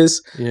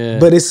changes. Yeah.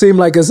 But it seemed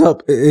like it's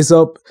up.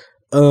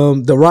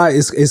 The ride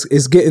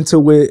is getting to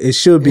where it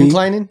should be.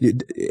 Inclining.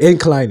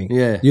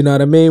 Yeah. You know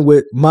what I mean?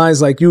 With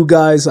minds like you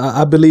guys,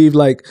 I believe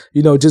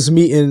just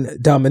meeting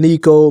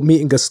Dominico,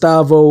 meeting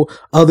Gustavo,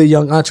 other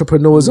young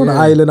entrepreneurs on the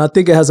island. I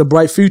think it has a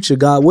bright future,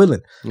 God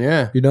willing.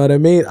 Yeah. You know what I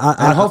mean?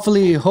 And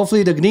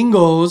hopefully the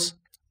gringos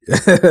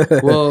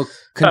will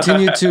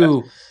continue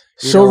to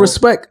show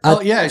respect.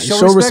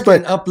 Show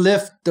respect and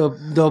uplift the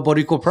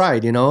Boricua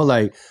pride.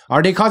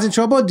 Are they causing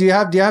trouble? Do you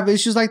have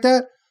issues like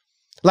that?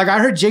 Like I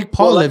heard Jake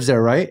Paul lives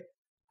there, right?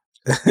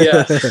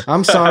 Yeah.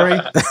 I'm sorry.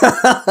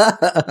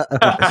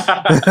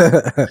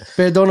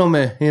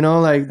 Perdóname.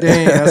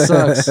 Dang, that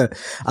sucks.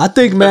 I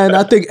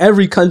think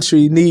every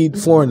country need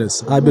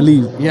foreigners, I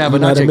believe. Yeah, but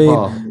not Jake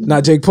Paul.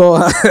 Not Jake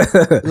Paul.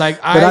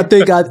 I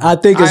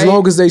think as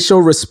long as they show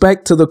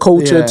respect to the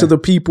culture, to the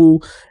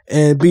people,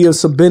 and be of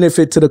some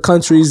benefit to the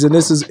countries, and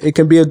it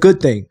can be a good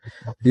thing.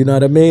 You know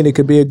what I mean? It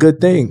could be a good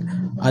thing.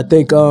 I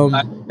think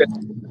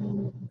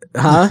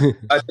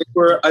I think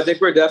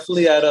we're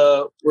definitely at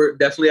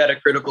a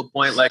critical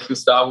point, like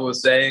Gustavo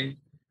was saying.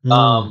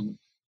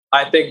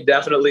 I think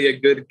definitely a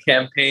good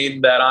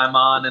campaign that I'm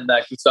on and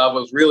that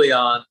Gustavo's really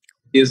on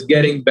is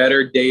getting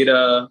better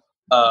data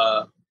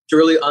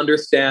really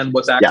understand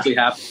what's actually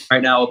happening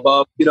right now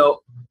above.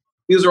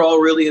 These are all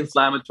really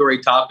inflammatory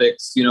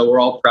topics. We're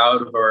all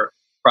proud of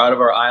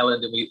our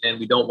island, and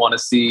we don't want to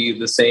see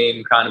the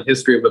same kind of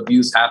history of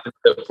abuse happen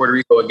to Puerto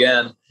Rico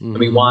again. Mm-hmm. And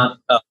we want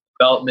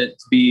development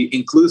to be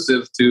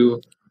inclusive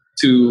to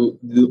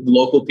the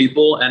local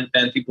people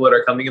and people that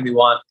are coming in. We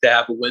want to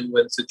have a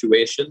win-win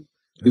situation.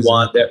 We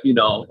want that,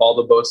 all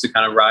the boats to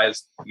kind of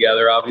rise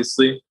together,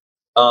 obviously.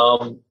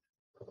 So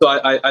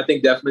I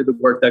think definitely the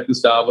work that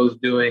Gustavo is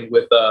doing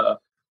with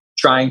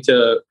trying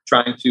to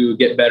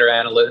get better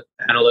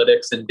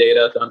analytics and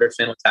data to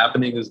understand what's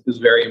happening is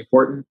very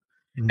important.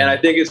 Mm-hmm. And I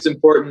think it's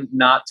important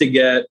not to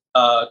get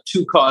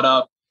too caught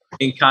up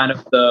in kind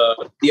of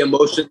the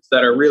emotions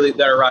that are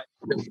rising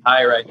really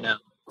high right now.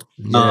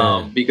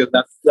 Because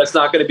that's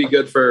not going to be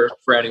good for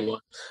anyone.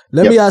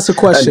 Let me ask a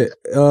question,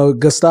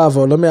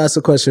 Gustavo. Let me ask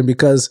a question,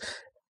 because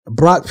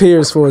Brock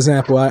Pierce, for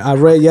example, I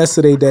read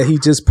yesterday that he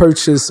just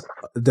purchased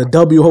the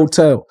W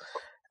Hotel.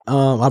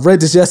 I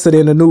read this yesterday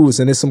in the news,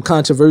 and there's some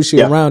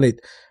controversy around it.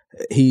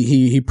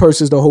 He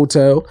purchased the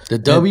hotel. The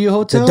W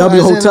Hotel? The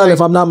W Hotel,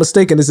 if I'm not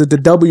mistaken, is it the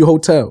W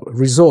Hotel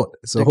Resort?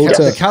 It's a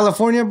hotel. The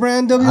California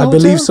brand W Hotel? I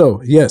believe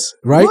so, yes.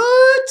 Right?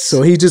 What?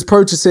 So he just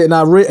purchased it,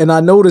 and I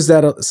noticed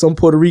that some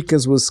Puerto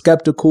Ricans was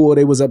skeptical, or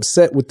they was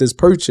upset with this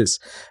purchase.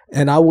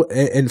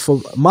 And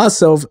for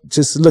myself,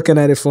 just looking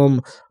at it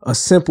from a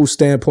simple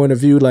standpoint of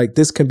view, like,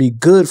 this can be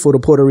good for the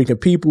Puerto Rican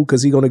people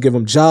because he's going to give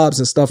them jobs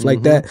and stuff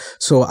like that.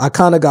 So I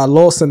kind of got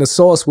lost in the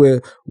sauce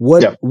where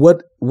what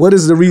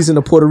is the reason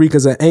the Puerto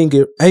Ricans are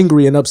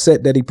angry and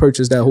upset that he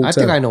purchased that hotel? I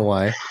think I know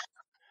why.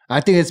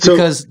 I think it's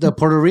because the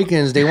Puerto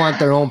Ricans, they want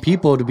their own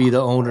people to be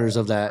the owners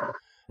of that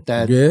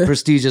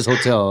prestigious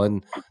hotel,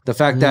 and the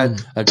fact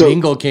that a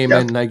gringo came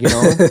in, like, it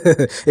was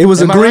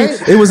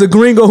it was a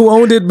gringo who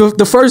owned it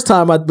the first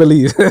time, I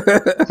believe.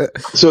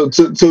 so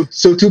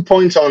 2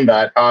 points on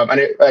that. And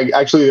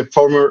actually, the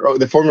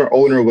former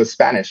owner was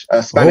Spanish,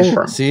 a Spanish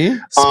firm. See,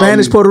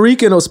 Spanish Puerto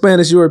Rican or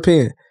Spanish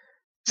European?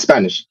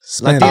 Spanish,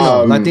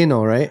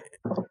 Latino, right?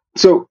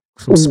 So.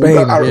 From Spain,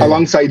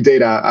 alongside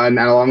data and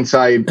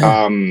alongside,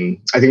 I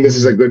think this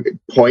is a good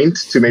point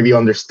to maybe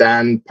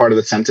understand part of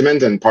the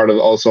sentiment and part of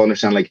also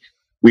understand, like,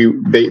 you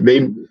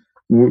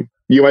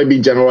might be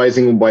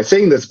generalizing by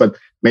saying this, but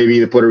maybe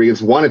the Puerto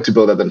Ricans wanted to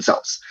build it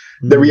themselves.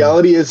 The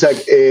reality is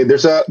that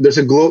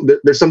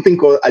there's something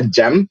called a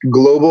GEM,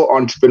 Global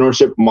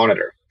Entrepreneurship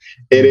Monitor.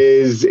 It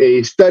is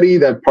a study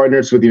that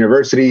partners with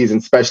universities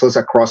and specialists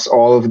across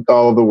all of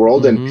the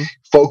world and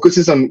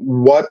focuses on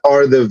what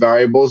are the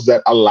variables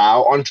that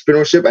allow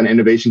entrepreneurship and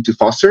innovation to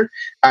foster,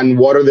 and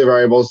what are the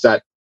variables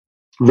that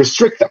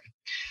restrict them.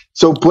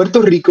 So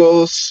Puerto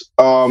Rico's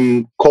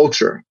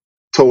culture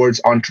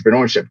towards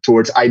entrepreneurship,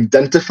 towards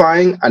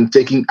identifying and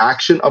taking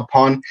action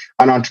upon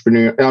an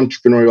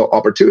entrepreneurial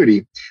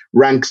opportunity,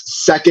 ranks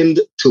second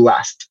to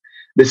last.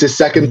 This is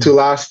second to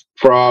last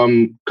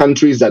from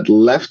countries that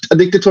left a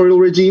dictatorial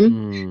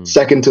regime,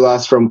 second to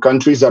last from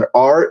countries that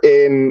are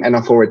in an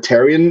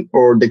authoritarian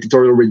or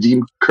dictatorial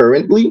regime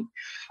currently.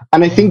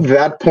 And I think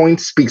that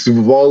point speaks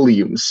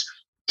volumes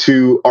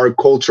to our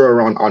culture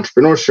around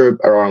entrepreneurship,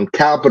 around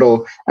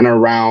capital, and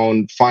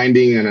around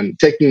finding and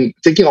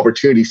taking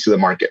opportunities to the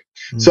market.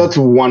 So that's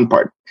one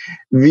part.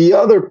 The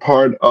other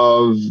part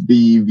of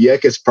the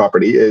Vieques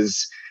property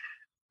is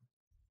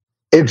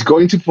it's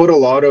going to put a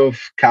lot of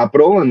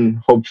capital and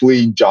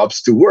hopefully jobs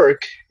to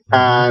work.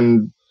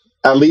 And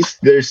at least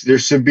there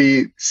should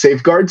be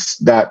safeguards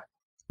that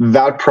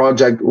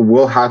project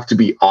will have to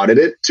be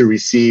audited to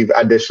receive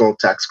additional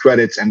tax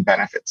credits and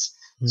benefits.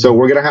 So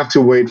we're going to have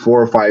to wait 4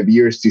 or 5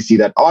 years to see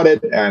that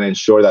audit and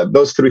ensure that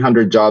those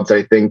 300 jobs that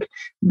I think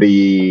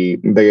the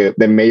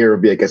mayor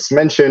of Vieques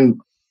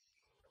mentioned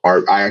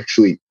are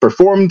actually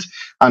performed,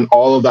 and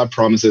all of that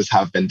promises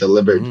have been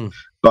delivered.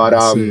 But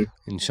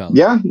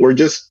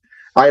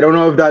I don't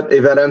know if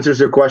that answers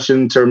your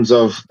question in terms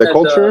of the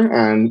culture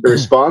and the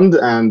respond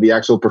and the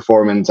actual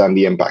performance and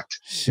the impact.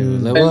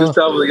 And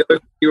Gustavo, the other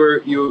thing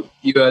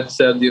you had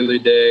said the other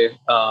day,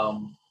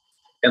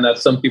 and that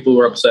some people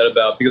were upset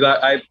about, because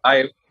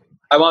I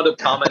wound up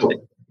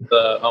commenting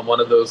on one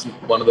of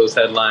those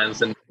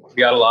headlines, and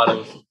we got a lot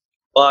of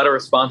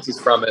responses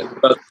from it.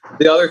 But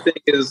the other thing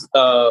is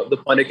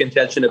the point of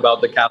contention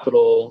about the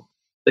capital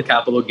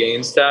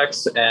gains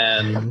tax,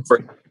 and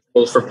for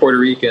Puerto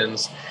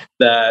Ricans,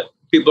 that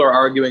people are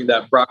arguing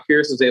that Brock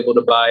Pierce is able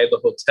to buy the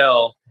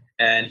hotel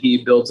and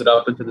he builds it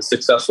up into the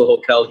successful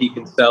hotel. He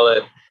can sell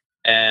it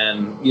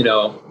and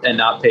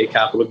not pay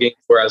capital gains.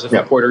 Whereas if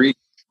a Puerto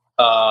Rican,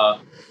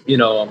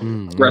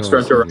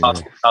 restaurateur,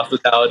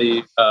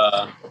 hospitality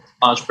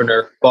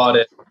entrepreneur bought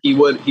it, he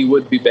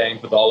would be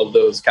banged with all of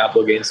those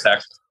capital gains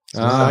taxes.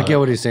 I get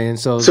what he's saying.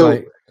 So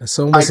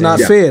it's not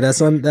fair. That's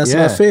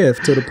not fair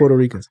to the Puerto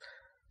Ricans.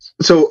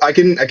 So I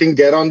can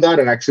get on that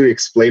and actually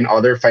explain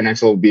other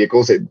financial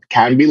vehicles that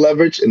can be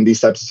leveraged in these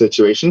types of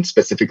situations,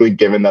 specifically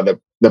given that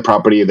the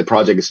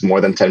project is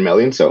more than 10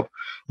 million. So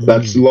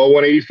that's low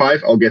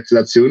 185. I'll get to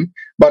that soon.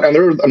 But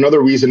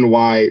another reason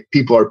why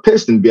people are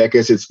pissed in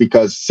Vieques is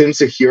because since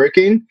a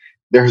hurricane,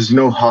 there's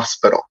no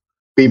hospital.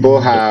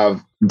 People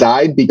have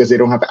died because they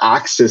don't have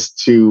access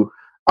to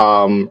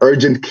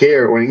urgent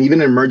care or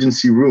even an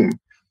emergency room.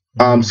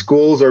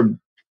 Schools are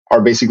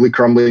basically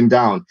crumbling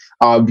down.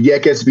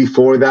 Vieques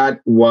before that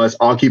was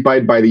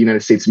occupied by the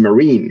United States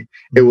Marine.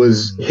 It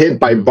was hit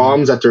by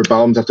bombs after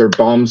bombs after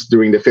bombs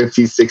during the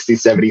 50s,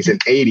 60s, 70s,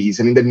 and 80s.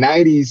 And in the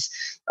 90s,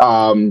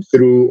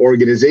 through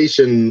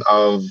organization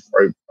of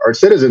our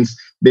citizens,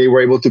 they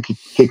were able to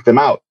kick them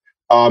out.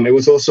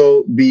 It's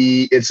also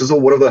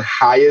one of the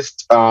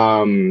highest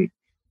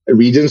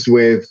regions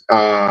with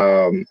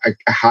a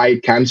high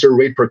cancer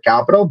rate per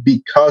capita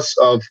because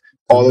of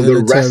all of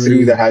the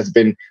residue that has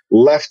been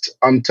left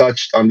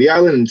untouched on the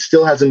island and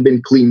still hasn't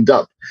been cleaned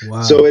up.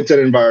 Wow. So it's an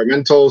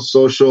environmental,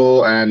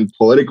 social, and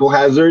political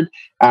hazard.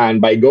 And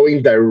by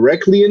going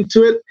directly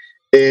into it,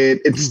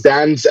 it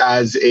stands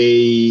as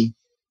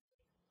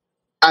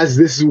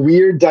this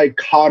weird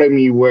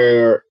dichotomy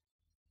where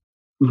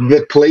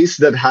the place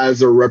that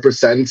has or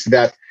represents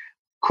that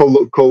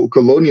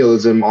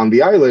colonialism on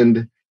the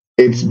island,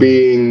 it's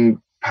being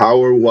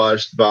power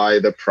washed by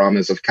the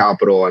promise of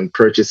capital and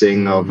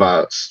purchasing of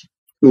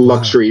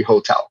luxury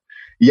hotel.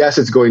 Yes,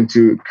 it's going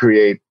to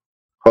create,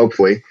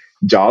 hopefully,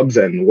 jobs,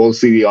 and we'll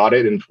see the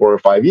audit in 4 or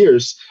 5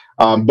 years.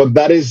 But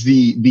that is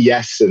the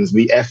essence,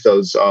 the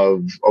ethos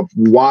of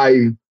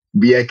why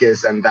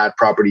Vieques and that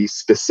property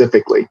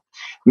specifically.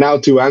 Now,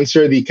 to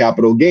answer the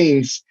capital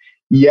gains,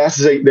 yes,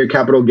 the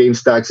capital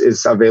gains tax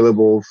is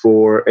available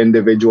for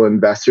individual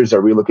investors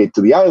that relocate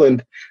to the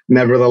island.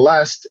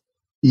 Nevertheless,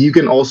 you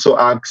can also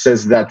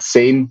access that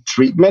same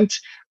treatment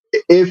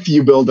if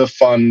you build a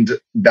fund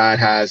that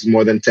has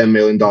more than $10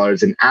 million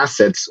in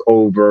assets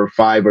over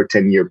 5 or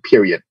 10 year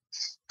period.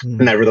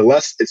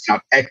 Nevertheless, it's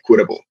not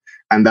equitable.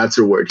 And that's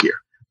a word here.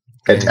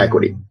 It's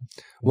equity.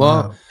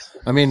 Well,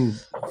 I mean,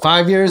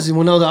 5 years,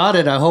 we'll know the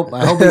audit. I hope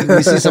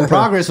we see some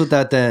progress with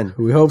that then.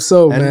 We hope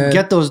so, and man.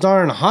 Get those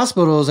darn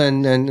hospitals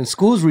and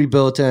schools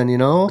rebuilt and,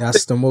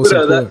 That's the most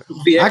important.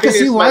 I can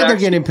see why they're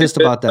getting pissed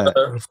about that.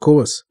 Of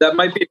course. That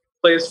might be a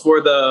place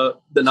for the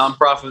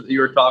nonprofit that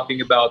you were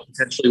talking about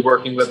potentially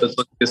working with us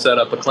to set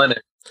up a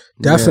clinic.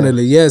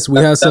 Definitely, yes. We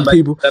have some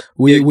people.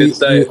 We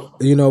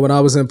when I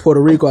was in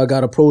Puerto Rico, I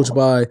got approached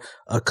by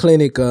a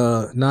clinic,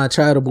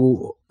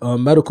 non-charitable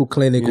medical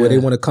clinic, where they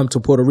want to come to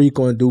Puerto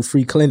Rico and do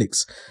free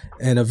clinics,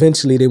 and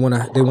eventually they want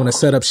to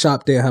set up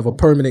shop there and have a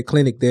permanent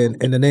clinic there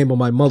in the name of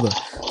my mother.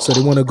 So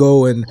they want to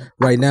go, and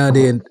right now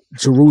they're in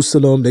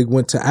Jerusalem. They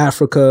went to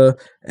Africa,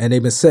 and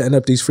they've been setting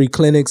up these free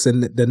clinics.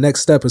 And the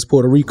next step is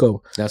Puerto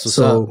Rico. That's what's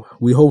up.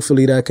 We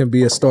hopefully that can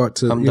be a start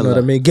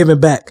to giving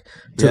back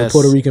to the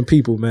Puerto Rican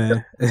people,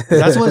 man.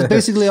 That's what it's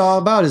basically all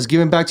about, is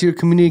giving back to your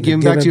community,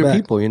 giving back to your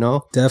people,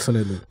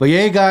 Definitely. But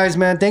yeah, guys,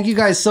 man, thank you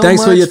guys so much.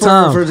 Thanks for your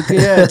time. For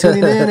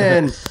tuning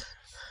in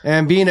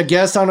and being a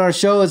guest on our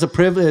show is a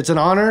privilege. It's an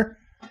honor,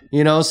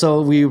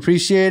 so we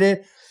appreciate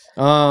it.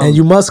 And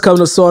you must come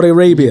to Saudi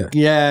Arabia.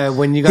 Yeah,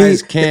 when you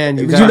guys can.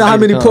 You know how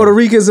many Puerto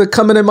Ricans are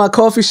coming in my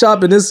coffee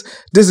shop, and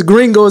this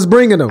gringo is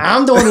bringing them.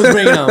 I'm the one who's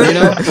bringing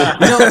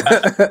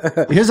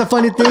them. Here's a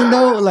funny thing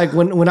though. Like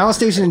when I was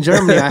stationed in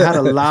Germany, I had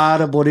a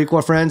lot of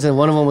Boricua friends, and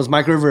one of them was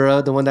Mike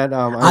Rivera, the one that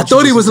I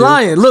thought he was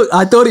lying. Look,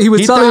 I thought he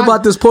was telling me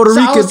about this Puerto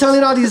Rican. I was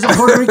telling all these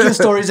Puerto Rican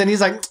stories, and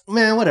he's like,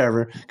 "Man,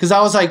 whatever." Because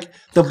I was like,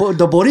 the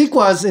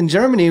Boricuas in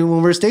Germany, when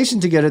we were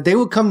stationed together, they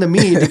would come to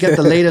me to get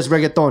the latest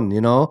reggaeton.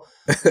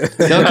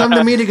 They'll come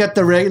to me to get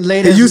the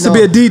latest. It used to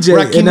be a DJ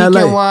Rakim in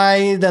LA.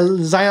 KY, the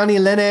Zioni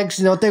Lennox,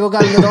 Tego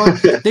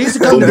Calderon. They used to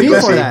come to me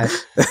for that,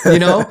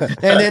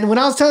 And then when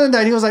I was telling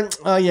that, he was like,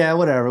 "Oh yeah,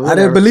 whatever." I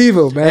didn't believe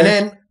him, man. And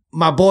then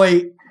my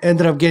boy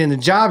ended up getting a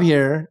job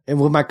here and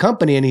with my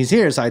company, and he's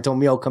here. So I told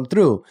him, "Yo, come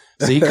through."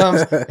 So he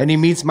comes and he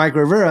meets Mike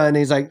Rivera, and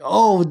he's like,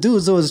 "Oh,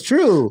 dude, so it's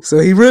true." So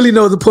he really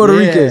knows the Puerto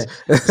Ricans.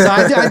 So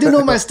I do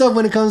know my stuff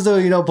when it comes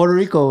to Puerto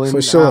Rico. And,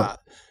 for sure.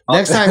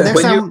 Next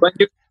time.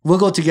 We'll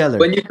go together.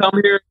 When you come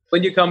here,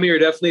 you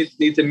definitely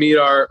need to meet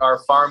our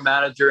farm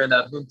manager in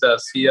that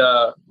juntas. He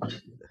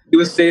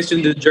was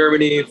stationed in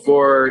Germany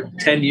for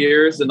 10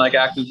 years in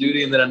active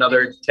duty, and then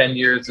another 10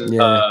 years as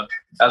a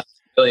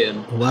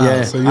civilian. Wow!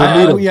 Yeah. So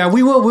you'll meet him.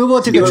 We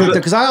will take a trip there,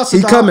 because I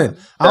coming.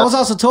 I was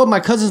also told my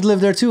cousins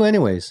live there too.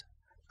 Anyways.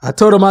 I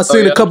told him I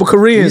seen a couple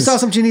Koreans. You saw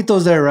some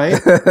chinitos there, right?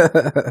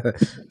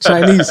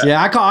 Chinese.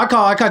 Yeah, I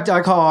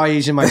call all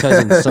Asian my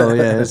cousins. So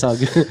yeah, it's all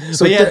good.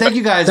 So yeah, thank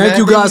you guys. Thank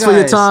you guys for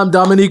your time,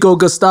 Domenico,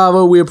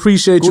 Gustavo. We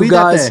appreciate you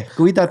guys,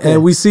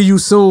 and we see you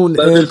soon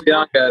in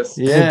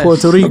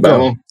Puerto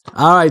Rico.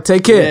 All right,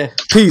 take care. Yeah.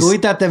 Peace.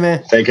 Cuídate,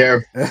 man. Take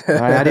care. All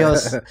right,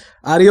 adios.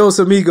 Adios,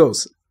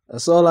 amigos.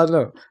 That's all I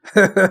know.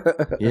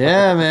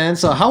 Yeah, man.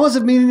 So how was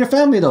it meeting your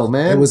family though,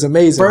 man? It was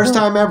amazing. First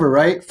time ever,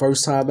 right?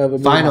 First time ever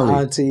meeting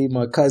my auntie,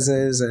 my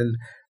cousins, and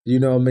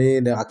you know what I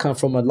mean? I come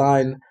from a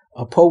line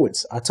of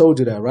poets. I told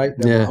you that, right?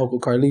 My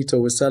Uncle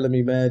Carlito was telling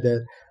me, man,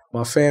 that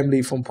my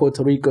family from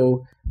Puerto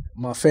Rico,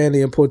 my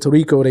family in Puerto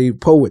Rico, they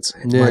poets.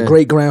 My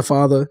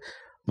great-grandfather,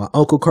 my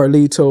Uncle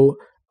Carlito,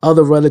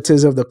 other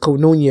relatives of the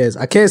Quinonez.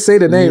 I can't say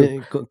the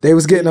name. They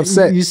was getting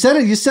upset. You said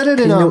it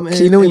in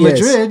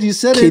Madrid. You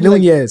said it.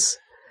 Quinonez.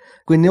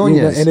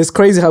 Quinones. And it's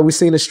crazy how we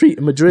seen the street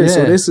in Madrid.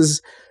 So this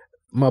is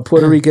my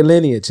Puerto Rican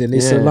lineage, and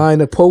it's a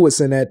line of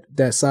poets in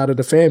that side of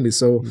the family.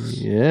 So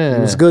it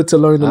was good to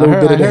learn a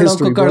little bit of the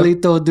history. Uncle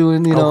Carlito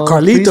doing, Uncle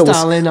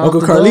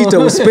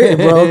Carlito was spitting,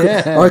 bro.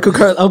 Uncle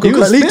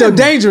Carlito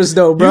dangerous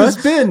though, bro.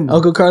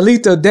 Uncle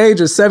Carlito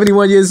dangerous.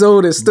 71 years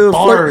old and still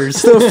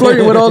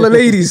flirting with all the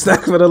ladies.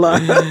 That's for the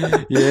line.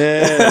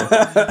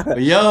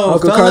 Yo,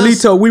 Uncle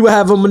Carlito, we will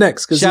have him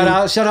next. Shout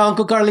out,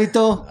 Uncle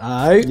Carlito.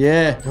 All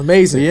right,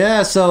 amazing.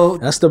 Yeah, so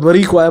that's the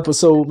Boricua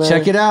episode, man.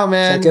 Check it out,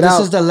 man. This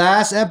is the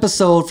last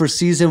episode for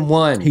season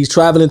 1. He's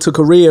traveling to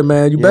Korea,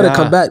 man. You better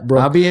come back,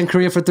 bro. I'll be in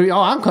Korea for 3. Oh,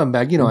 I'm coming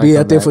back. Be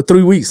out there for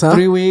 3 weeks, huh?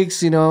 3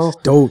 weeks,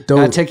 Dope.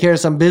 Gotta take care of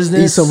some business.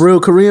 Eat some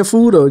real Korean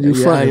food, or you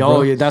fronting,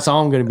 bro? Yeah, that's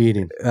all I'm gonna be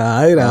eating. All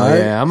right.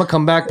 Yeah, I'm gonna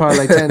come back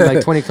probably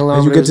like 20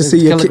 kilometers. You get to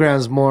see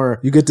kilograms more.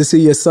 You get to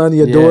see your son,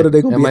 your daughter.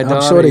 They're gonna be.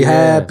 I'm sure they're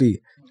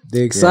happy.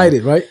 They're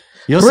excited, right?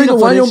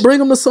 Why you don't bring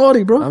them to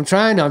Saudi, bro? I'm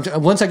trying to.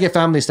 Once I get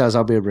family status,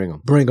 I'll be able to bring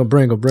them.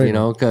 Bring them.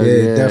 Because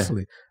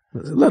definitely.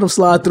 Let them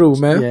slide through,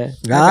 man. Yeah.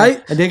 All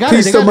right.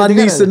 Peace to my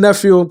niece and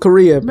nephew in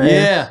Korea, man.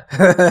 Yeah.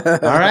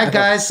 All right,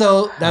 guys.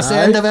 So that's the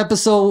end of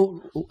episode.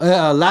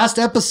 Last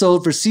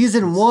episode for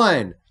season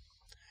 1.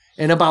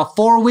 In about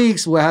 4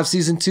 weeks, we'll have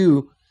season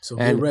 2. So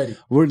get ready.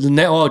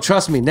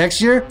 Trust me. Next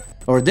year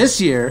or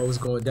this year, it's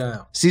going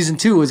down. Season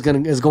 2 is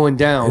going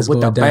down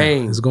with a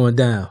bang. It's going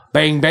down.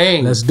 Bang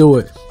bang. Let's do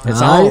it.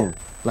 It's on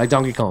like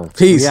Donkey Kong.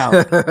 Peace.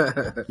 Yeah.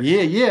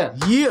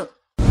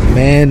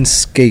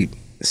 Manscaped.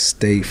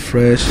 Stay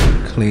fresh,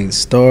 clean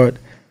start,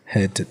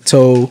 head to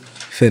toe,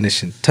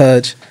 finishing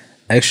touch,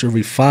 extra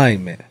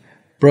refinement.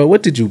 Bro,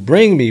 what did you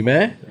bring me,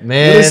 man? What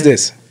is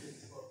this?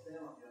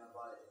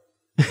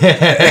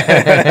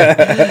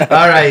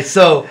 All right,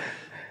 so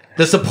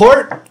the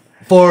support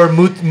for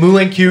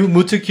Mutu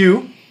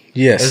Q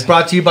is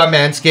brought to you by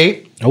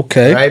Manscaped.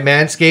 Okay. Right,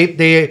 Manscaped,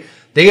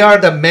 they are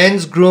the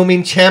men's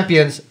grooming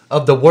champions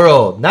of the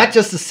world, not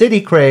just the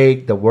city,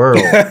 Craig. The world.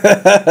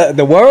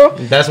 The world.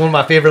 That's one of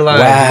my favorite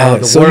lines. Wow.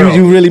 The so world.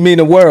 You really mean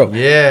the world?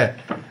 Yeah,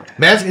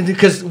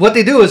 because what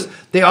they do is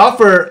they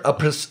offer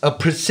a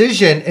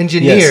precision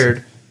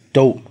engineered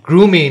dope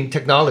grooming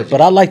technology.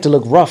 But I like to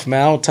look rough,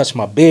 man. I don't touch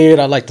my beard.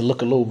 I like to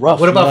look a little rough.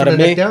 What about from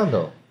the neck down,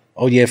 though?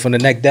 Oh yeah, from the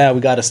neck down,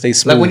 we gotta stay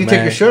smooth. Like when you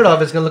take your shirt off,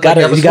 it's gonna look like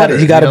you have a sweater.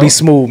 You gotta be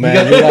smooth,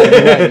 man. You're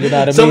right. You know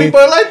what I mean? Some people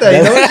are like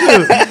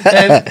that,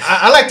 And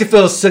I like to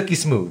feel silky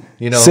smooth.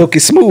 Silky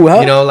smooth,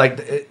 huh? Like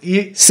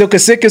silky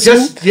smooth.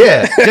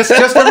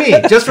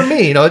 Just for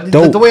me.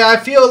 The way I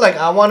feel, like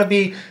I want to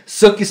be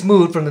silky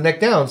smooth from the neck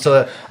down.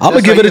 So I'm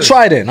gonna give it a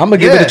try. Then I'm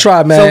gonna give it a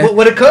try, man. So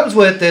what it comes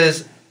with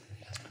is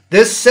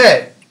this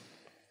set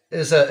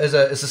is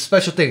a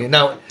special thing.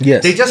 Now,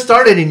 they just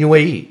started in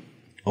UAE.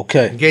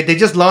 Okay. They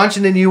just launched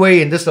in the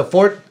UAE, and this is the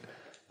 4th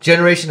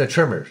generation of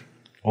trimmers.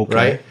 Okay.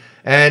 Right?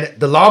 And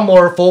the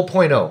Lawnmower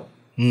 4.0.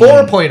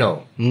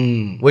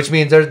 4.0. Which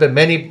means there's been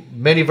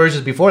many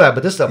versions before that,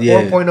 but this is a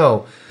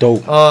 4.0.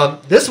 Dope.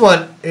 This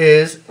one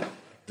is...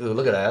 Dude,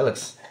 look at that. That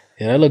looks...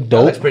 Yeah, that look dope.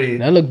 That looks pretty...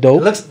 That look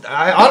dope.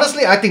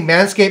 Honestly, I think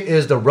Manscaped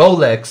is the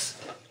Rolex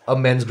of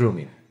men's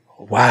grooming.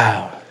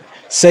 Wow.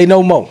 Say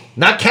no more.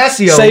 Not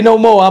Casio. Say no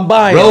more. I'm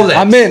buying. Rolex.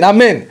 I'm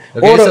in.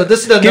 Okay, so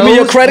this is the give me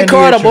your credit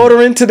card. I'm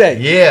ordering today.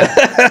 Yeah.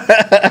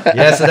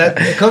 So that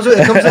it comes with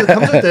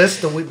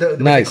this.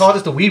 Nice. They call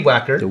this the Weed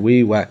Whacker. The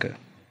Weed Whacker.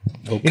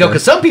 Okay.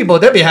 Because some people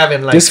they'll be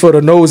having like this for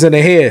the nose and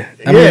the hair.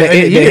 I mean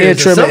the hair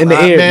trimmer in the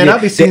ear. Man,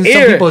 I'll be seeing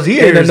some people's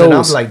ears and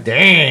I'm like,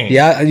 dang.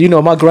 Yeah,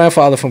 my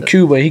grandfather from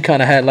Cuba, he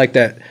kind of had like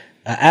that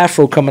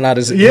afro coming out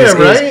of his ears,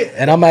 right?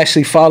 And I'm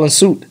actually following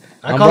suit.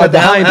 I'm call right it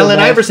behind Allen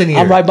Iverson here.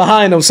 I'm right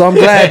behind him, so I'm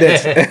glad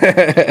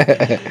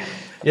that.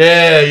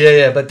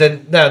 Yeah. But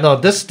then no,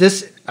 this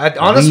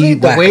honestly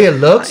the way it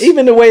looks,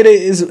 even the way it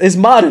is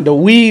modern, the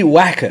Weed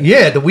Whacker.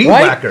 Yeah, the Weed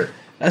Whacker.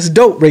 That's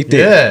dope right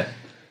there.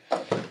 Yeah.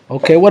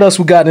 Okay, what else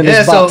we got in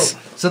this box?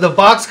 So the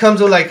box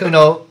comes with like.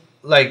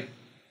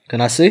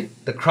 Can I see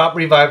the Crop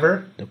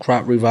Reviver? The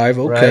Crop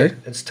Reviver. Okay. Right?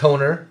 It's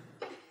toner.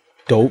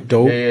 Dope.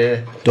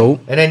 Yeah.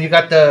 Dope. And then you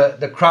got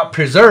the Crop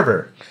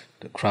Preserver.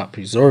 The Crop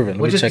Preserver,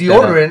 which is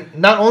deodorant,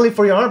 not only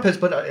for your armpits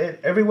but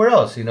everywhere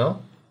else.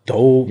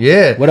 Dope.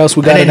 Yeah. What else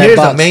we got in that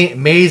box? Here's the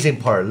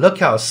amazing part. Look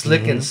how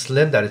slick and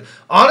slim that is.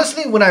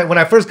 Honestly, when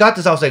I first got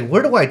this, I was like,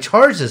 where do I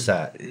charge this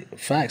at?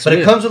 Facts. But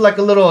it comes with like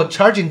a little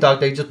charging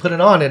dock that you just put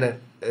it on and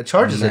it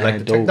charges it. Like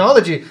the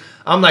technology,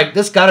 I'm like,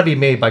 this got to be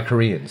made by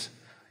Koreans.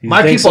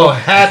 My people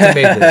had to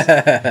make this.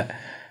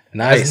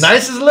 Nice. As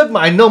nice as it looked,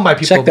 I know my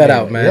people. Check that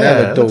out, man. Yeah,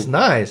 that look dope. Looks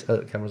nice.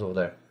 The camera's over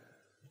there.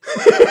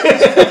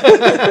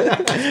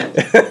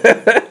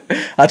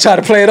 I try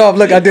to play it off.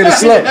 Look, I did it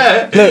slow.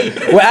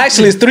 Look, well,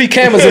 actually, it's 3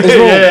 cameras in this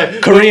room. Yeah.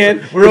 Korean.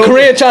 The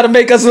Korean try to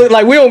make us look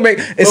like we don't make.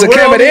 It's a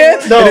camera there,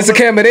 and it's a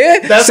camera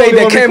there. Say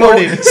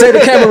the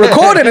camera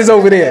recording is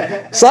over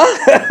there. So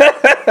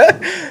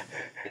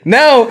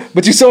now,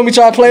 but you saw me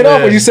try to play it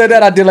off. When you said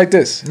that, I did like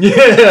this.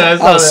 Yeah,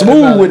 I was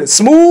smooth with it,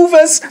 smooth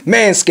as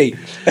Manscaped.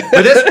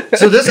 But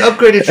this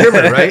upgraded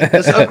trimmer, right?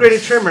 This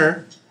upgraded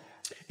trimmer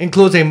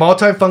includes a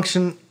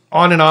multi-function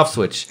on and off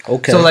switch.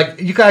 Okay. So like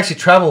you can actually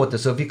travel with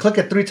this. So if you click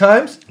it 3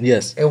 times,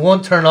 yes, it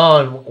won't turn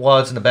on while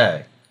it's in the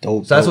bag.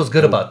 Dope. So that's what's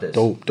good about this.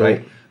 Dope.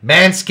 Right?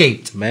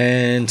 Manscaped.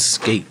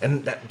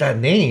 And that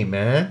name,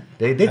 man.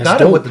 They got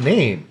it with the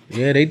name.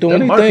 Yeah, they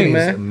doing anything,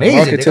 man. Amazing.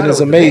 Marketing is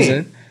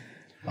amazing.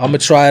 I'm gonna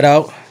try it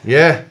out.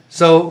 Yeah.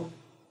 So,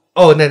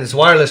 and then it's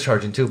wireless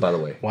charging too, by the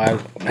way.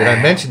 Did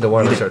I mention the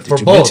wireless charging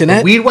for both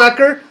the weed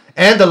whacker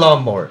and the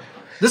lawnmower?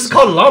 This is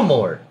called a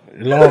lawnmower.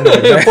 The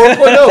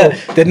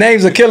 4.0. The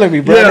names are killing me,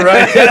 bro. Yeah,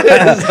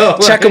 right. So,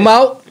 check them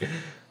out.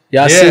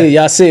 Y'all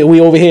see it. We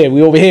over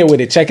here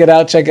with it. Check it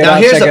out. Now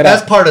here's the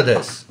best part of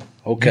this.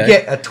 Okay. You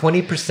get a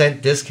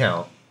 20%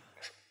 discount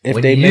if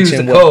when they you use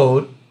the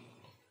code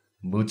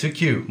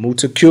MUTUQ.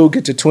 MUTUQ,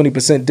 get your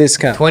 20%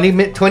 discount.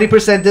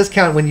 20%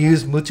 discount when you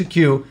use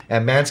MUTUQ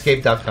at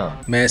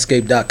manscaped.com.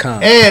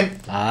 Manscaped.com. And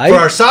for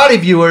our Saudi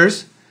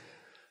viewers,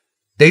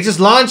 they just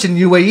launched in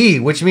UAE,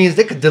 which means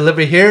they could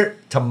deliver here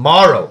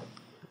tomorrow.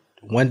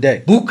 One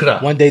day.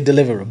 Bukra. One day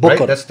delivery. Bukra.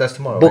 Right? That's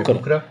tomorrow. Bukra.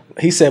 Right? Bukra.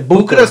 He said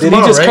Bukra. Bukra's Did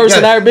tomorrow, he just curse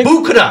in Arabic?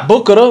 Bukra.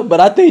 Bukra, but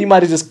I think he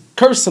might have just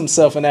cursed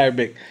himself in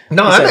Arabic.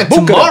 No, I meant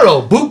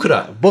tomorrow.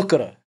 Bukra.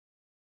 Bukra.